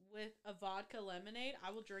cone with a vodka lemonade.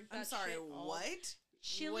 I will drink that. I'm sorry, shit all- what?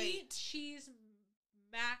 Chili Wait. cheese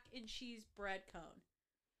mac and cheese bread cone.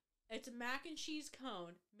 It's a mac and cheese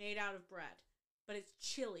cone made out of bread, but it's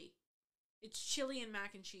chili. It's chili and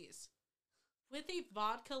mac and cheese with a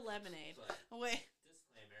vodka lemonade. But Wait.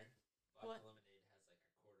 disclaimer: What? vodka lemonade has like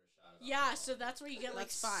a quarter shot of Yeah, alcohol. so that's where you get like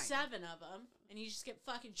That's fine. 7 of them, and you just get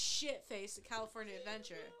fucking shit faced at California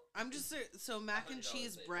Adventure. I'm just so mac and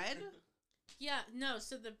cheese $100 bread. Yeah, no,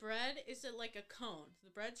 so the bread is like a cone.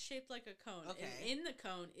 The bread's shaped like a cone. Okay. And in the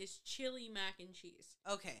cone is chili mac and cheese.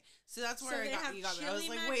 Okay, so that's So where they have you got me. I was chili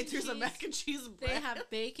like, mac wait, and there's a cheese. mac and cheese bread. They have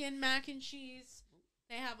bacon mac and cheese.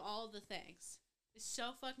 They have all the things. It's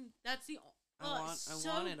so fucking. That's the. I Oh, want, it's I so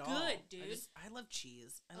want it good, all. dude. I love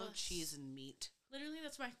cheese. I Oh, love cheese and meat. Literally,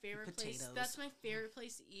 that's my favorite place. Potatoes. That's my favorite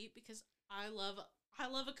place to eat because I love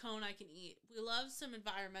a cone I can eat. We love some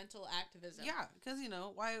environmental activism. Yeah, because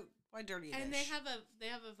why dirty a And dish? they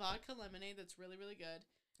have a vodka lemonade that's really really good.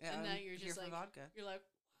 Yeah, and now I'm you're here just for like vodka. you're like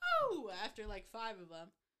woo after like 5 of them.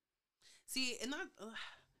 See, and that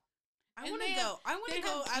I And want to they go. have- I want they to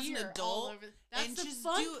go have as an beer all adult over- That's and the just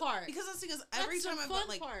fun do part. because that's because every That's the time I fun went,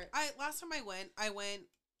 like part. last time I went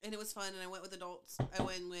and it was fun, and I went with adults. I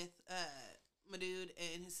went with my dude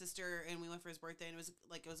and his sister, and we went for his birthday, and it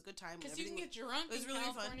was a good time. Because you can Everything get drunk it was in really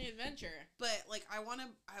fun. California Adventure. But like I want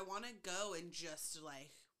to go and just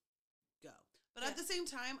like go. But at Yeah. the same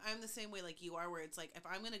time, I'm the same way like you are, where it's like if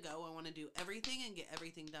I'm gonna go, I want to do everything and get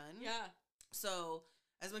everything done. Yeah. So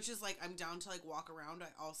as much as like I'm down to like walk around, I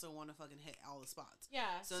also want to fucking hit all the spots.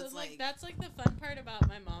 Yeah. So So, it's like like- that's like the fun part about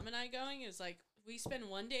my mom and I going is like we spend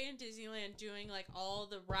one day in Disneyland doing like all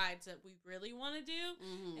the rides that we really want to do.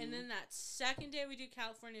 Mm-hmm. And then that second day we do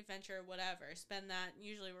California Adventure or whatever. Spend that.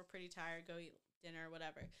 Usually we're pretty tired. Go eat dinner or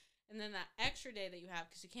whatever. And then that extra day that you have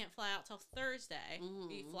because you can't fly out till Thursday. You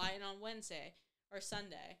Mhm. fly in on Wednesday or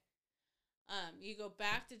Sunday. You go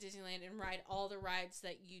back to Disneyland and ride all the rides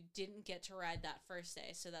that you didn't get to ride that first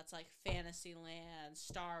day. So that's like Fantasyland,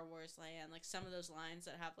 Star Wars Land, like some of those lines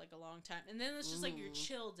that have like a long time. And then it's just like your Mhm.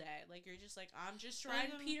 chill day. Like you're just like, I'm just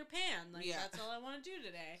riding Um, Peter Pan. Like yeah. that's all I want to do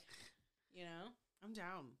today. You know? I'm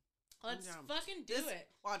down. Let's down. fucking do This- it.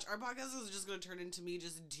 Watch, our podcast is just gonna turn into me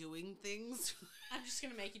just doing things. I'm just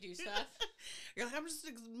gonna make you do stuff. You're like, I'm just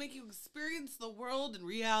make you experience the world and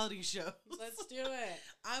reality shows. Let's do it.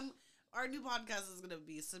 Our new podcast is gonna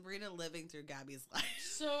be Sabrina living through Gabby's life.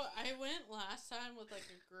 So I went last time with like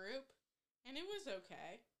a group, and it was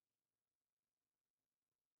okay.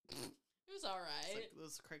 It was all It's right. like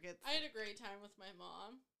those crickets. I had a great time with my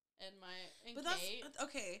mom and But Kate. that's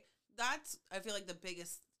okay. That's I feel like the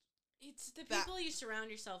biggest. It's the that- people you surround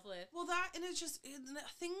yourself with. Well, that and it's just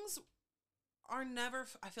things are never.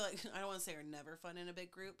 I feel like I don't want to say are never fun in a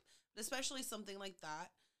big group, but especially something like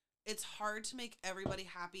that. It's hard to make everybody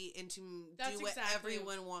happy and to That's do what exactly-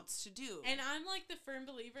 everyone wants to do. And I'm like the firm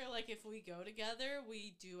believer, like if we go together,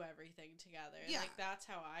 we do everything together. Yeah. Like that's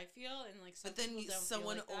how I feel, and like some But then people don't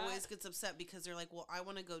someone feel like that. always gets upset because they're like, "Well, I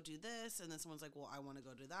want to go do this," and then someone's like, "Well, I want to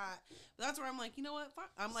go do that." But that's where I'm like, you know what?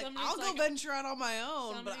 Fuck. I'm like, Somebody's I'll go like- venture out on my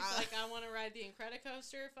own. But Somebody's like, I want to ride the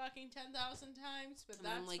Incredicoaster fucking 10,000 times, but and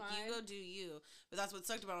that's I'm like, fine. you go do you. But that's what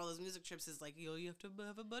sucked about all those music trips is like, you have to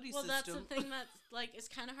have a buddy Well, system. that's the thing that's like it's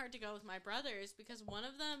kind of hard to go with my brothers because one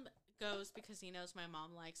of them goes because he knows my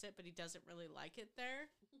mom likes it, but he doesn't really like it there.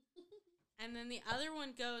 And then the other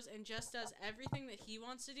one goes and just does everything that he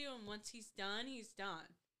wants to do, and once he's done, he's done.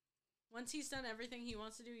 Once he's done everything he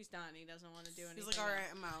wants to do, he's done. He doesn't want to do anything. He's like, all right,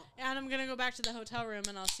 else. I'm out. And I'm gonna go back to the hotel room,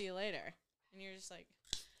 and I'll see you later. And you're just like.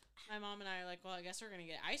 My mom and I are like, well, I guess we're going to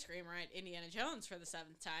get ice cream or at Indiana Jones for the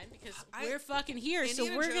 7th time because we're fucking here, so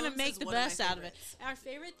Indiana we're going to Jones make is the one of my best out of it. favorites. Our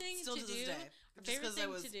favorite thing Still to to this do, day. our Just favorite 'cause I thing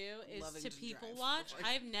was to do is loving to to people drive watch. before.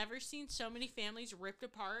 I've never seen so many families ripped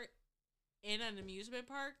apart in an amusement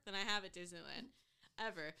park than I have at Disneyland.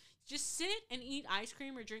 Ever. Just sit and eat ice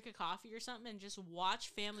cream or drink a coffee or something and just watch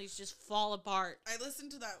families just fall apart. I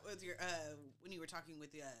listened to that with your when you were talking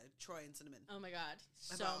with Troy and Cinnamon. Oh my god.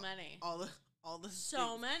 So About many. All the So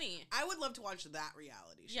things. many. I would love to watch that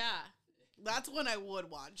reality show. Yeah. That's one I would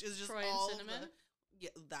watch. Is just Troy and all of Cinnamon?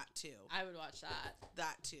 yeah, that too. I would watch that.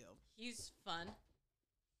 That too. He's fun.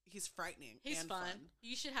 He's frightening. He's and fun.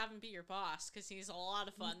 You should have him be your boss because he's a lot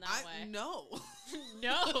of fun that way. No.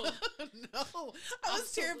 No. No. I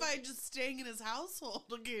was terrified just staying in his household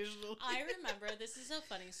occasionally. I remember, this is a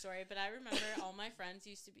funny story, but I remember all my friends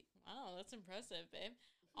used to be, wow, that's impressive, babe.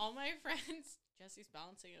 All my friends, Jesse's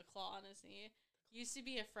balancing a claw on his knee, used to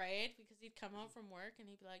be afraid because he'd come home from work and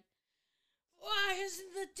he'd be like, why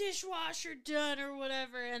isn't the dishwasher done or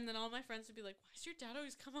whatever? And then all my friends would be like, why does your dad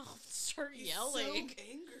always come home and start yelling? So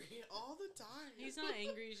angry all the time. He's not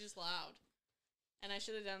angry, he's just loud. And I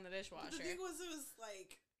should have done the dishwasher. The thing was, it was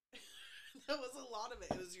like, that was a lot of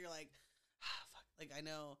it. It was, you're like, ah, fuck. Like, I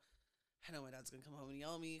know I know my dad's gonna come home and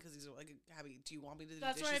yell at me because he's like, Gabby, do you want me to do the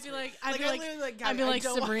That's dishes? why I'd be for you?" like, I literally, Gabby, I don't want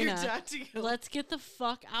your Sabrina, dad to yell. let's get the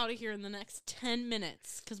fuck out of here in the next 10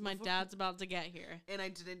 minutes because my dad's about to get here. And I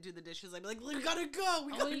didn't do the dishes. I'd be like, we gotta go.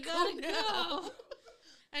 We gotta gotta go.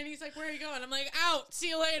 And he's like, where are you going? I'm like, out. See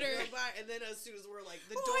you later. Go back. And then as soon as we're like,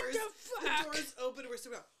 the What doors open, we're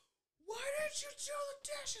still going, why didn't you do the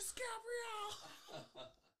dishes, Gabrielle?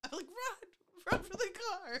 I'm like, run for the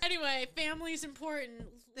car. Anyway, family's important.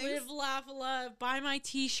 Live, laugh, love. Buy my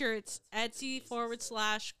t-shirts.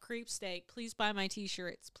 Etsy/creepsteak. Please buy my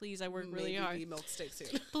t-shirts. Please, I work really hard. Maybe milk steak soon.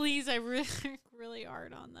 Please, I work really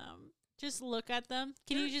hard on them. Just look at them.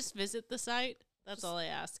 Can you just visit the site? That's all I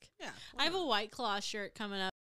ask. Yeah. I have a White Claw shirt coming up.